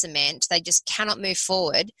in cement. They just cannot move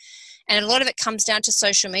forward. And a lot of it comes down to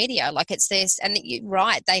social media. Like it's this, and you're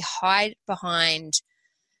right, they hide behind,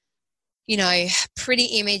 you know, pretty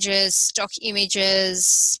images, stock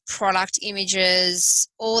images, product images,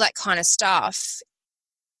 all that kind of stuff.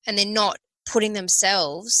 And they're not putting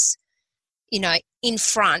themselves, you know, in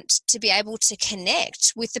front to be able to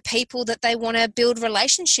connect with the people that they want to build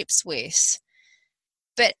relationships with.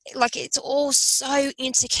 But like it's all so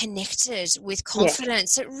interconnected with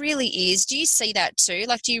confidence. Yeah. It really is. Do you see that too?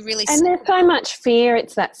 Like, do you really see? And there's so much fear.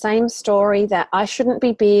 It's that same story that I shouldn't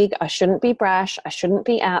be big, I shouldn't be brash, I shouldn't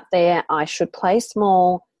be out there, I should play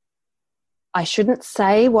small. I shouldn't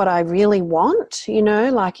say what I really want, you know,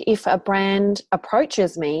 like if a brand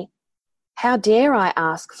approaches me, how dare I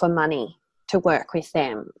ask for money to work with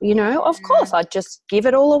them? You know, of course, I'd just give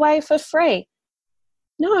it all away for free.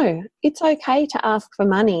 No, it's okay to ask for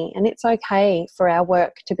money, and it's okay for our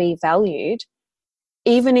work to be valued,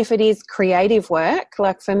 even if it is creative work.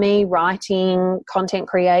 Like for me, writing, content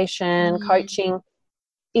creation, coaching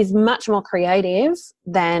is much more creative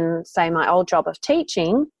than, say, my old job of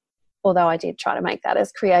teaching. Although I did try to make that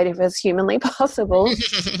as creative as humanly possible.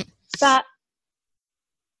 But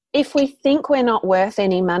if we think we're not worth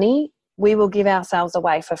any money, we will give ourselves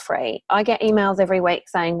away for free. I get emails every week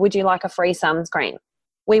saying, would you like a free sunscreen?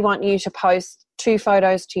 We want you to post 2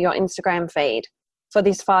 photos to your Instagram feed for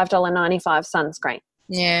this $5.95 sunscreen.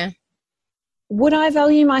 Yeah. Would I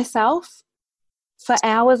value myself for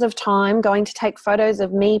hours of time going to take photos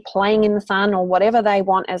of me playing in the sun or whatever they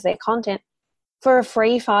want as their content for a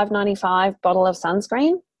free $5.95 bottle of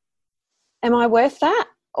sunscreen? Am I worth that,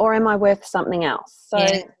 or am I worth something else? So,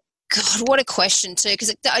 yeah. God, what a question too, because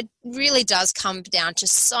it really does come down to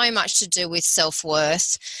so much to do with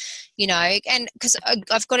self-worth, you know, and because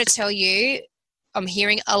I've got to tell you, I'm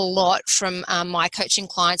hearing a lot from my coaching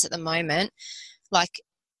clients at the moment, like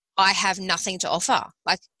I have nothing to offer.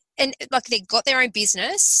 Like they've got their own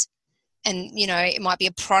business and, you know, it might be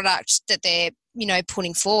a product that they're, you know,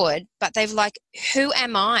 putting forward, but they've like, who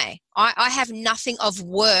am I? I have nothing of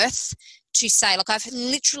worth to say. Like I've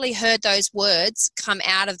literally heard those words come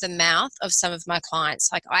out of the mouth of some of my clients.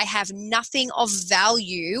 Like I have nothing of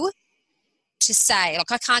value to say.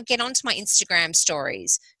 Like I can't get onto my Instagram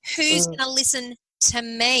stories. Who's going to listen to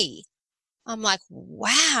me? I'm like,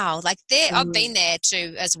 wow, like I've been there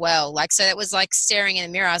too as well. Like, so it was like staring in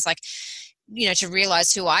the mirror. I was like, you know, to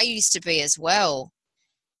realize who I used to be as well.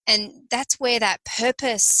 And that's where that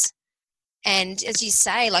purpose and, as you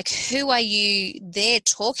say, like, who are you there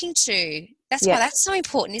talking to? That's why that's so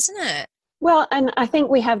important, isn't it? Well, and I think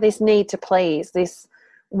we have this need to please, this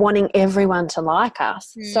wanting everyone to like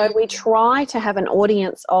us. So we try to have an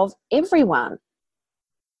audience of everyone.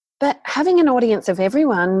 But having an audience of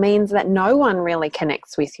everyone means that no one really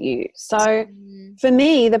connects with you. So for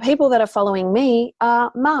me, the people that are following me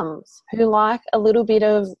are mums who like a little bit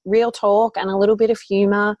of real talk and a little bit of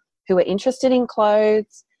humour, who are interested in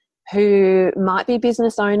clothes, who might be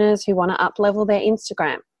business owners who want to up-level their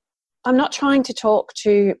Instagram. I'm not trying to talk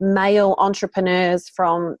to male entrepreneurs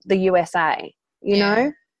from the USA, you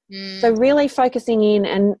know? So really focusing in,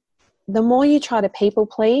 and the more you try to people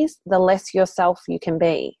please, the less yourself you can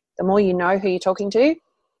be. The more you know who you're talking to,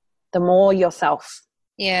 the more yourself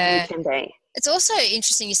you can be. It's also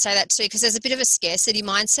interesting you say that too, because there's a bit of a scarcity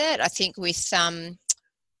mindset, I think,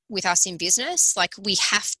 with us in business. Like, we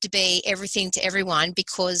have to be everything to everyone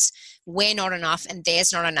because we're not enough and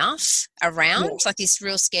there's not enough around. Yeah. Like this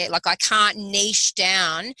real scare, like I can't niche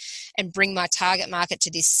down and bring my target market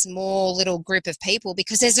to this small little group of people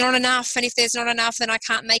because there's not enough. And if there's not enough, then I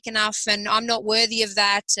can't make enough and I'm not worthy of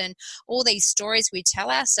that. And all these stories we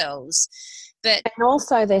tell ourselves. But and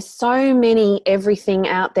also there's so many everything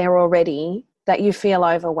out there already that you feel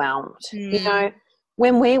overwhelmed. You know,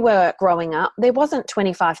 when we were growing up, there wasn't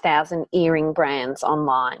 25,000 earring brands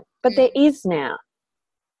online, but there is now.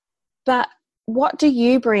 But what do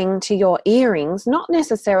you bring to your earrings? Not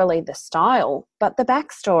necessarily the style, but the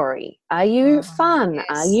backstory. Are you fun? Yes.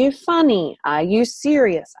 Are you funny? Are you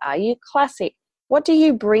serious? Are you classic? What do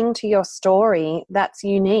you bring to your story that's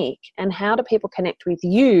unique? And how do people connect with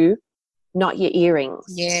you, not your earrings?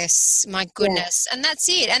 Yes, my goodness. Yeah. And that's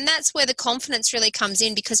it. And that's where the confidence really comes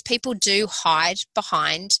in, because people do hide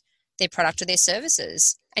behind their product or their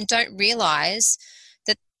services and don't realize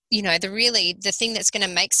that, you know, the thing that's going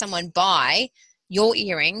to make someone buy your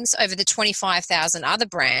earrings over the 25,000 other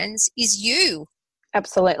brands is you.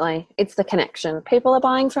 Absolutely. It's the connection. People are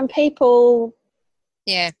buying from people.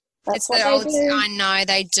 Yeah. That's what they do. I know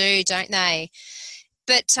they do, don't they?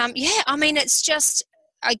 But, yeah, I mean, it's just,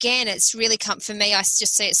 again, it's really for me, I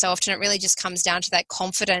just see it so often, it really just comes down to that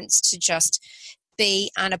confidence to just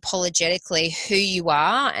be unapologetically who you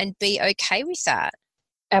are and be okay with that.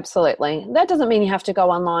 Absolutely. That doesn't mean you have to go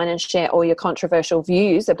online and share all your controversial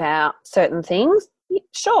views about certain things.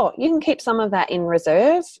 Sure, you can keep some of that in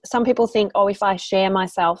reserve. Some people think, oh, if I share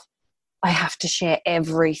myself, I have to share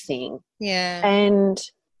everything. Yeah. And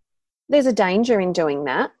there's a danger in doing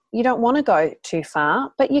that. You don't want to go too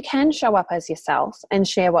far, but you can show up as yourself and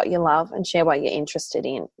share what you love and share what you're interested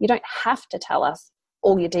in. You don't have to tell us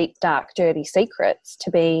all your deep, dark, dirty secrets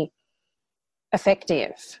to be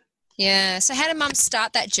effective. Yeah. So how do mums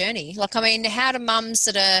start that journey? Like, I mean, how do mums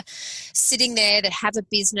that are sitting there that have a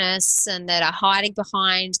business and that are hiding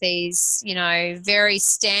behind these, you know, very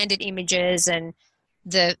standard images and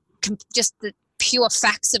just the pure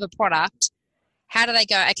facts of a product, how do they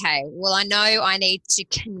go, okay, well, I know I need to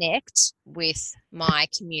connect with my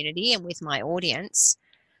community and with my audience,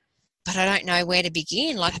 but I don't know where to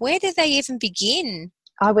begin. Like, where do they even begin?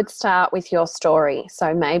 I would start with your story.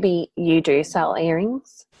 So maybe you do sell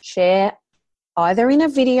earrings. Share either in a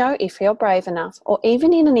video if you're brave enough, or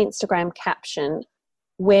even in an Instagram caption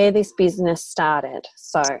where this business started.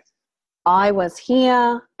 So I was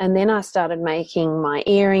here and then I started making my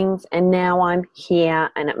earrings and now I'm here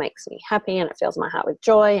and it makes me happy and it fills my heart with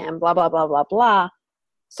joy and blah, blah, blah, blah, blah,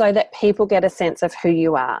 so that people get a sense of who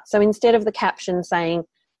you are. So instead of the caption saying,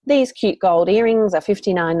 these cute gold earrings are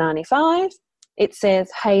 $59.95, it says,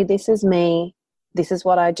 hey, this is me, this is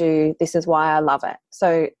what I do, this is why I love it.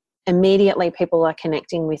 So immediately people are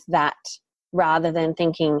connecting with that rather than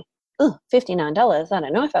thinking, oh, $59, I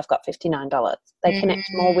don't know if I've got $59. They connect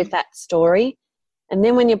more with that story. And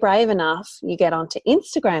then when you're brave enough, you get onto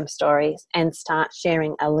Instagram stories and start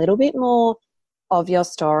sharing a little bit more of your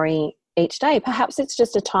story each day. Perhaps it's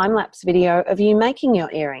just a time-lapse video of you making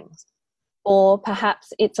your earrings, or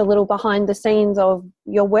perhaps it's a little behind the scenes of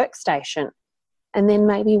your workstation. And then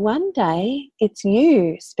maybe one day it's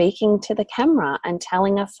you speaking to the camera and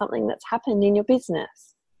telling us something that's happened in your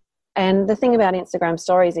business. And the thing about Instagram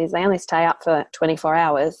stories is they only stay up for 24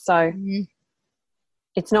 hours. So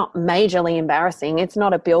it's not majorly embarrassing. It's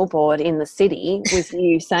not a billboard in the city with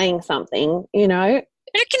you saying something, you know.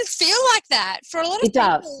 It can feel like that for a lot of people.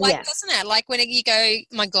 Does, like, doesn't it? Like when you go,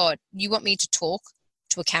 my God, you want me to talk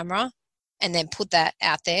to a camera and then put that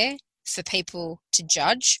out there for people to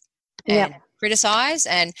judge and criticize,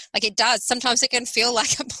 and like it does. Sometimes it can feel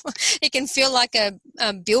like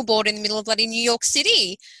a billboard in the middle of bloody New York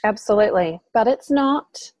City. Absolutely, but it's not,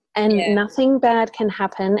 and nothing bad can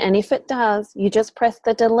happen. And if it does, you just press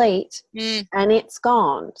the delete, and it's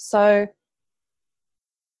gone. So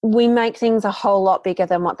we make things a whole lot bigger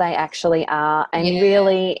than what they actually are. And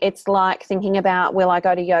really, it's like thinking about, will I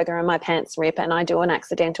go to yoga and my pants rip and I do an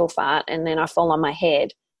accidental fart and then I fall on my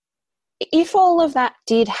head? If all of that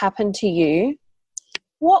did happen to you,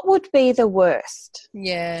 what would be the worst?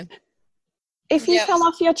 Yeah. If you fell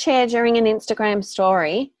off your chair during an Instagram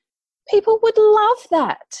story, people would love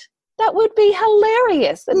that. That would be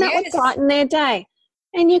hilarious, and that would brighten their day.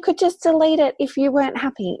 And you could just delete it if you weren't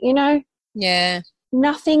happy, you know? Yeah.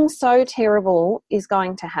 Nothing so terrible is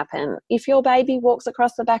going to happen. If your baby walks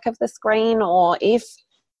across the back of the screen, or if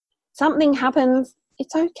something happens,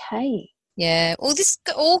 it's okay. Yeah. Well, this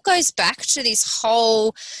all goes back to this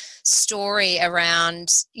whole story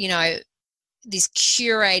around, you know, this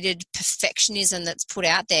curated perfectionism that's put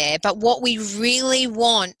out there. But what we really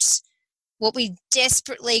want, what we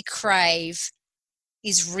desperately crave,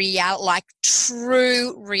 is like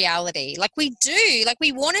true reality. Like we do. Like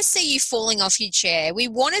we want to see you falling off your chair. We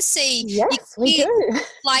want to see Yes, we do.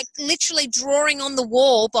 Like literally drawing on the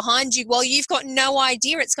wall behind you while you've got no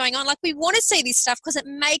idea it's going on. Like we want to see this stuff because it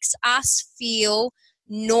makes us feel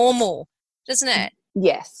normal, doesn't it?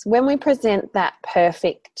 Yes. When we present that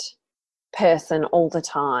perfect person all the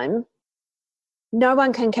time, no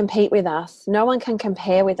one can compete with us. No one can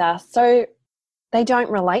compare with us. So they don't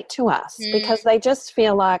relate to us because they just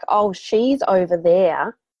feel like, oh, she's over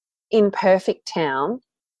there in perfect town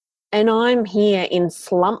and I'm here in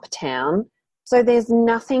slump town. So there's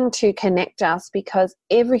nothing to connect us because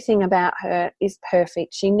everything about her is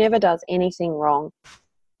perfect. She never does anything wrong.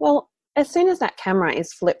 Well, as soon as that camera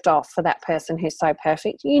is flipped off for that person who's so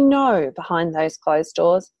perfect, you know behind those closed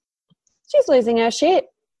doors, she's losing her shit.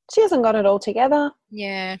 She hasn't got it all together.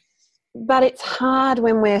 Yeah. But it's hard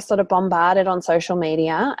when we're sort of bombarded on social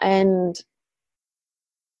media. And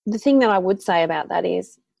the thing that I would say about that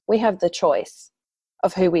is we have the choice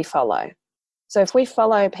of who we follow. So if we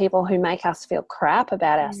follow people who make us feel crap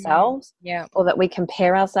about ourselves or that we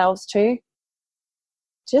compare ourselves to,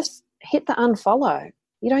 just hit the unfollow.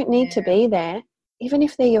 You don't need to be there. Even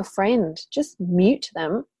if they're your friend, just mute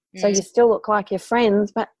them so you still look like your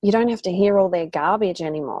friends, but you don't have to hear all their garbage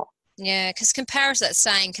anymore. Yeah, because that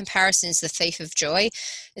saying comparison is the thief of joy.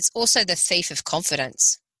 It's also the thief of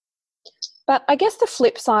confidence. But I guess the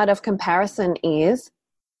flip side of comparison is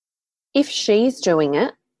if she's doing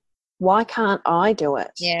it, why can't I do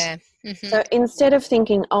it? Yeah. Mm-hmm. So instead of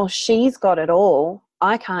thinking, oh, she's got it all,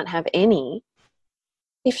 I can't have any,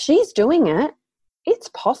 if she's doing it, it's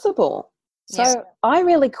possible. So I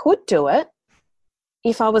really could do it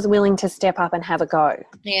if I was willing to step up and have a go.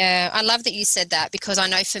 Yeah, I love that you said that because I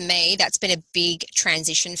know for me that's been a big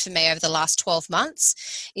transition for me over the last 12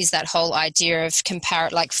 months is that whole idea of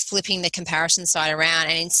flipping the comparison side around,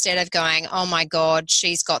 and instead of going, oh my God,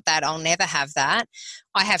 she's got that, I'll never have that,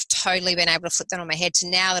 I have totally been able to flip that on my head to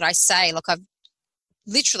now that I say, look, I've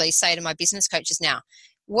literally say to my business coaches now,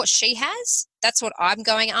 what she has, that's what I'm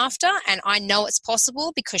going after, and I know it's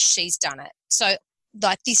possible because she's done it. So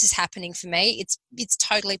like this is happening for me. It's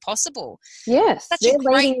totally possible. Yes, they're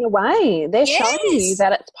leading the way. They're showing you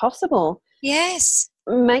that it's possible. Yes.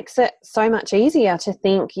 Makes it so much easier to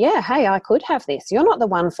think, yeah, hey, I could have this. You're not the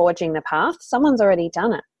one forging the path. Someone's already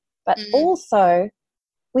done it. But also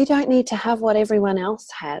we don't need to have what everyone else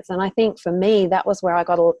has. And I think for me, that was where I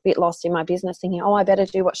got a bit lost in my business thinking, oh, I better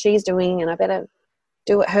do what she's doing and I better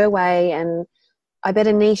do it her way and I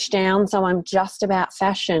better niche down so I'm just about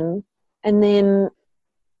fashion. And then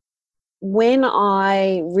when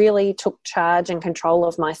I really took charge and control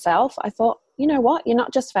of myself, I thought, you know what? You're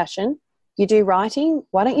not just fashion. You do writing.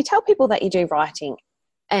 Why don't you tell people that you do writing?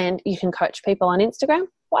 And you can coach people on Instagram.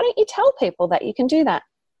 Why don't you tell people that you can do that?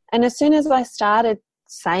 And as soon as I started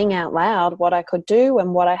saying out loud what I could do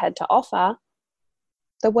and what I had to offer,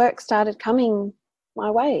 the work started coming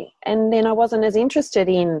my way. And then I wasn't as interested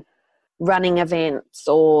in running events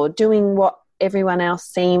or doing what everyone else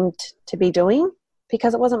seemed to be doing,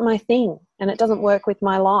 because it wasn't my thing and it doesn't work with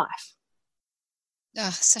my life. Oh,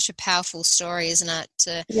 such a powerful story, isn't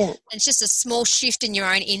it? Yeah. It's just a small shift in your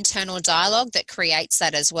own internal dialogue that creates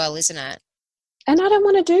that as well, isn't it? And I don't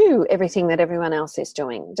want to do everything that everyone else is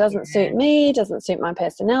doing. It doesn't suit me, doesn't suit my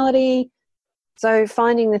personality. So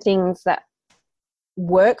finding the things that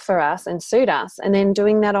work for us and suit us and then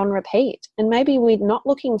doing that on repeat. And maybe we're not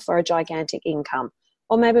looking for a gigantic income,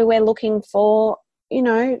 or maybe we're looking for,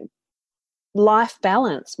 life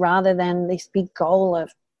balance rather than this big goal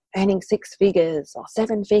of earning 6 figures or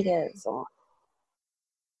 7 figures. Or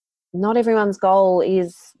not everyone's goal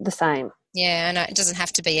is the same. Yeah, and it doesn't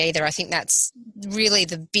have to be either. I think that's really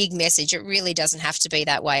the big message. It really doesn't have to be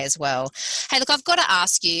that way as well. Hey, look, I've got to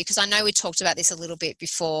ask you, because I know we talked about this a little bit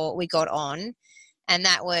before we got on, and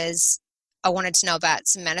that was I wanted to know about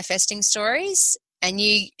some manifesting stories. And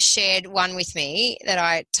you shared one with me that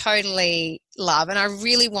I totally love. And I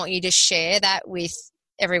really want you to share that with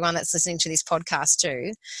everyone that's listening to this podcast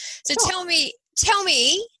too. So tell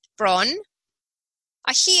me, Bron,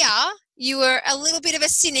 I hear you were a little bit of a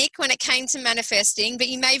cynic when it came to manifesting, but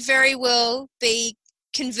you may very well be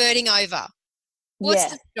converting over.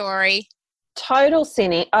 What's the story? Total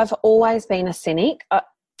cynic. I've always been a cynic.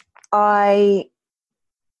 I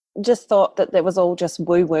just thought that it was all just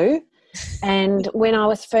woo-woo. And when I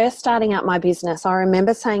was first starting out my business, I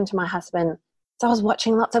remember saying to my husband, so I was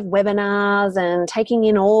watching lots of webinars and taking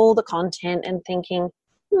in all the content and thinking,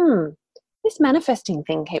 this manifesting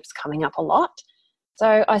thing keeps coming up a lot.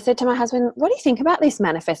 So I said to my husband, what do you think about this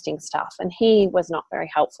manifesting stuff? And he was not very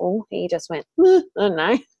helpful. He just went, I don't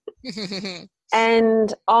know.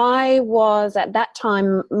 And I was at that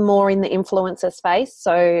time more in the influencer space,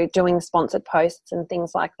 so doing sponsored posts and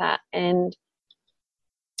things like that. And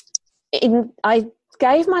I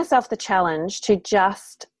gave myself the challenge to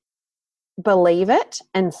just believe it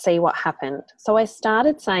and see what happened. So I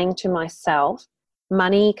started saying to myself,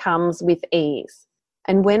 money comes with ease.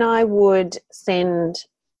 And when I would send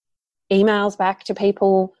emails back to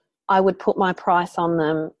people, I would put my price on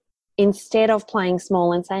them instead of playing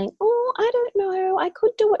small and saying, oh, I don't know, I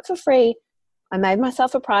could do it for free. I made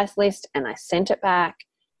myself a price list and I sent it back,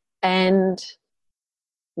 and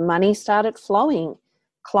money started flowing.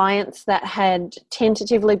 Clients that had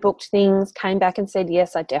tentatively booked things came back and said,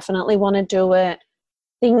 yes, I definitely want to do it.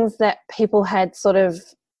 Things that people had sort of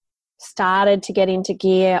started to get into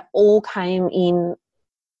gear all came in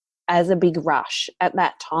as a big rush at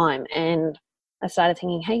that time. And I started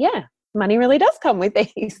thinking, hey, yeah, money really does come with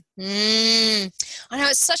these. I know,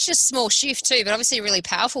 it's such a small shift too, but obviously a really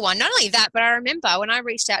powerful one. Not only that, but I remember when I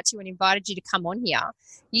reached out to you and invited you to come on here,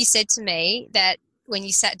 you said to me that when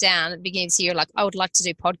you sat down at the beginning of the year, like, I would like to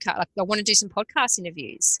do podcast, like I want to do some podcast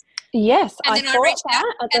interviews. Yes, and then I reached out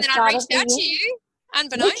to you,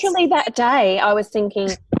 unbeknownst. Literally that day I was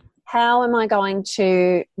thinking, how am I going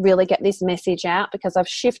to really get this message out? Because I've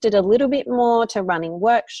shifted a little bit more to running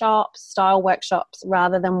workshops, style workshops,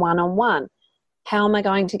 rather than one-on-one. How am I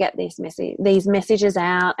going to get these messages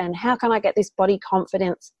out, and how can I get this body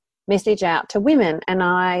confidence message out to women? And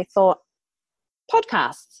I thought,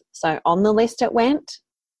 podcasts. So on the list it went.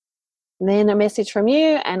 Then a message from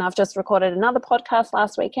you, and I've just recorded another podcast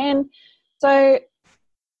last weekend. So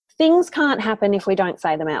things can't happen if we don't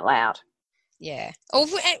say them out loud. Yeah. Or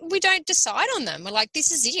we don't decide on them. We're like,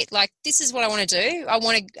 this is it. Like, this is what I want to do. I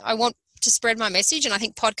want to spread my message, and I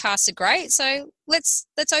think podcasts are great. So let's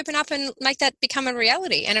open up and make that become a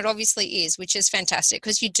reality. And it obviously is, which is fantastic,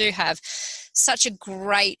 because you do have such a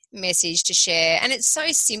great message to share, and it's so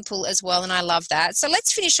simple as well. And I love that. So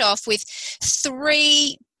let's finish off with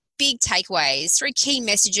 3 big takeaways, 3 key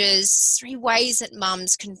messages, 3 ways that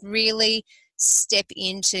mums can really step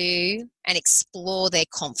into and explore their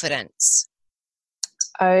confidence.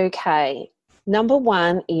 Okay. Number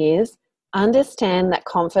 1 is understand that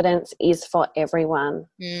confidence is for everyone,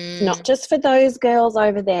 not just for those girls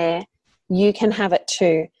over there. You can have it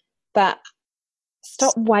too, but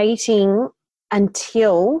stop waiting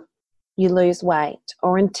until you lose weight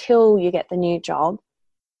or until you get the new job,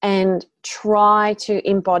 and try to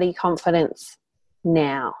embody confidence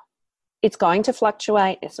now. It's going to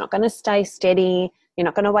fluctuate. It's not going to stay steady. You're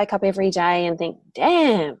not going to wake up every day and think,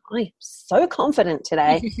 damn, I'm so confident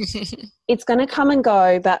today. It's going to come and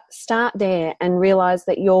go, but start there and realize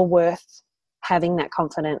that you're worth having that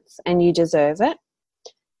confidence and you deserve it.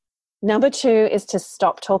 Number 2 is to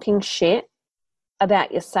stop talking shit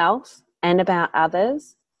about yourself and about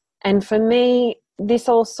others. And for me, this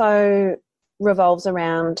also revolves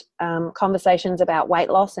around conversations about weight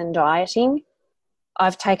loss and dieting.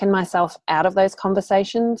 I've taken myself out of those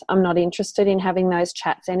conversations. I'm not interested in having those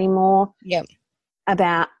chats anymore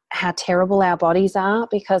about how terrible our bodies are,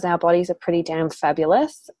 because our bodies are pretty damn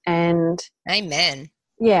fabulous. And amen.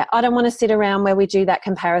 Yeah, I don't want to sit around where we do that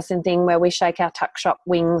comparison thing where we shake our tuck shop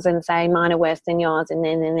wings and say mine are worse than yours and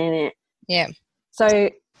then. Yeah. So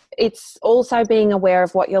it's also being aware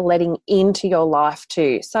of what you're letting into your life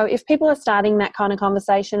too. So if people are starting that kind of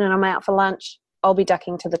conversation and I'm out for lunch, I'll be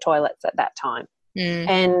ducking to the toilets at that time.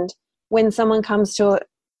 And when someone comes to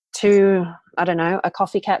I don't know, a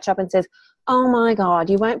coffee catch up and says, oh my God,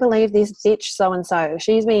 you won't believe this bitch so-and-so.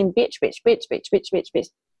 She's been bitch.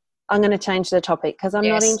 I'm going to change the topic, because I'm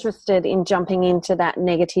not interested in jumping into that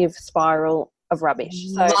negative spiral of rubbish.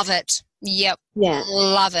 So, love it. Yep. Yeah.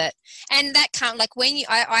 Love it. And that can't, like, when you,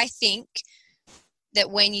 I think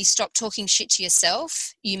that when you stop talking shit to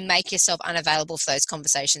yourself, you make yourself unavailable for those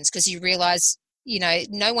conversations, because you realize, you know,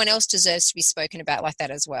 no one else deserves to be spoken about like that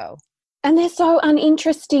as well. And they're so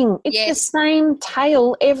uninteresting. It's the same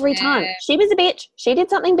tale every time. She was a bitch. She did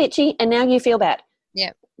something bitchy, and now you feel bad.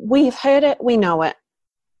 Yeah. We've heard it. We know it.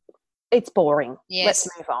 It's boring. Yes. Let's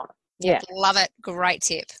move on. Yep. Yeah. Love it. Great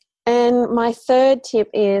tip. And my 3rd tip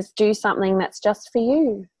is do something that's just for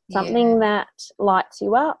you, something that lights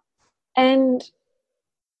you up, and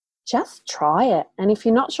just try it. And if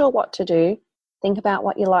you're not sure what to do, think about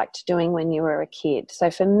what you liked doing when you were a kid.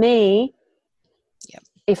 So for me,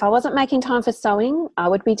 if I wasn't making time for sewing, I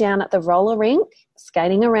would be down at the roller rink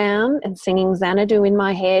skating around and singing Xanadu in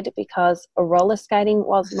my head, because roller skating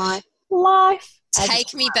was my Life.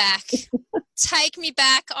 Take me back. Take me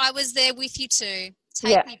back. I was there with you too.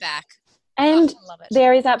 Take me back. And I love it.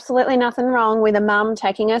 there is absolutely nothing wrong with a mum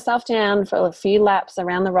taking herself down for a few laps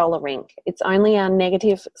around the roller rink. It's only our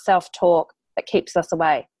negative self-talk that keeps us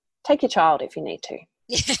away. Take your child if you need to.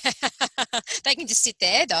 Yeah. They can just sit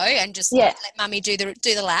there though and just let mummy do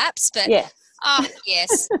the laps. But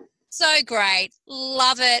yes. So great.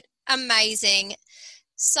 Love it. Amazing.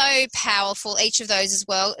 So powerful, each of those as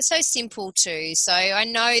well. So simple too. So I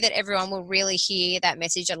know that everyone will really hear that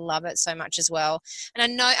message. I love it so much as well. And I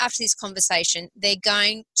know after this conversation, they're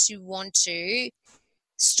going to want to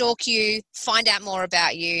stalk you, find out more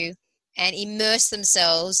about you, and immerse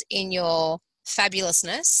themselves in your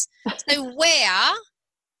fabulousness. So where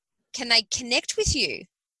can they connect with you?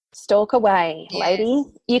 Stalk away, lady.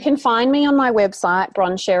 You can find me on my website,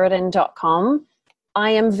 bronsheridan.com.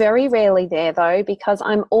 I am very rarely there though because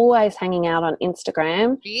I'm always hanging out on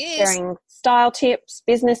Instagram, sharing style tips,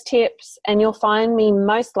 business tips, and you'll find me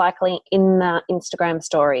most likely in the Instagram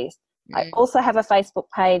stories. I also have a Facebook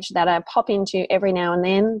page that I pop into every now and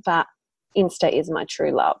then, but Insta is my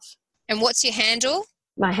true love. And what's your handle?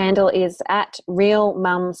 My handle is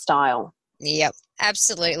 @realmumstyle. Yep,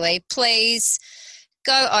 absolutely. Please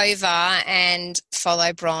go over and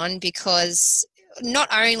follow Bron, because not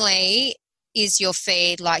only is your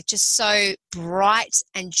feed like just so bright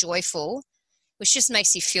and joyful, which just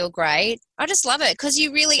makes you feel great. I just love it because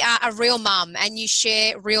you really are a real mum and you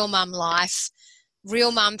share real mum life,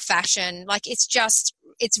 real mum fashion. Like it's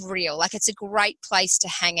real. Like it's a great place to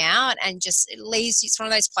hang out and just it's one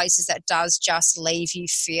of those places that does just leave you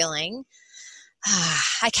feeling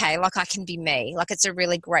okay, like I can be me. Like it's a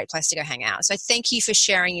really great place to go hang out. So thank you for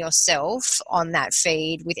sharing yourself on that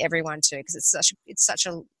feed with everyone too, because it's such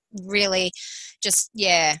a really just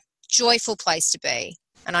joyful place to be.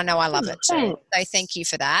 And I know I love it too. Thanks. So thank you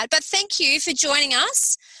for that. But thank you for joining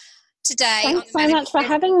us today. Thanks so much for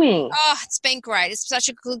having me. Oh, it's been great. It's such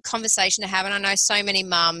a good conversation to have. And I know so many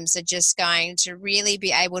mums are just going to really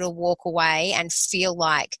be able to walk away and feel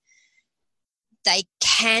like they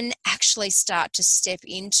can actually start to step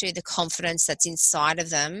into the confidence that's inside of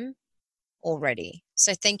them already.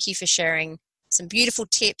 So thank you for sharing some beautiful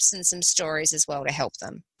tips and some stories as well to help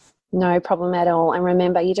them. No problem at all. And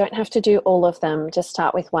remember, you don't have to do all of them. Just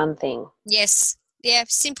start with one thing. Yes. Yeah,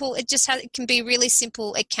 simple. It can be really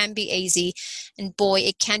simple. It can be easy. And boy,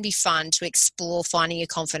 it can be fun to explore finding your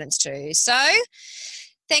confidence too. So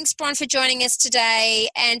thanks, Bron, for joining us today.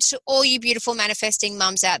 And to all you beautiful manifesting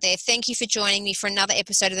mums out there, thank you for joining me for another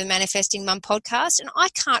episode of the Manifesting Mum podcast. And I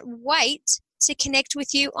can't wait to connect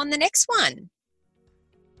with you on the next one.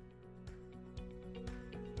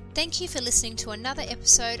 Thank you for listening to another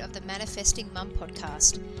episode of the Manifesting Mum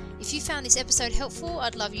podcast. If you found this episode helpful,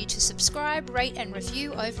 I'd love you to subscribe, rate and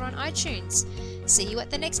review over on iTunes. See you at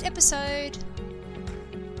the next episode.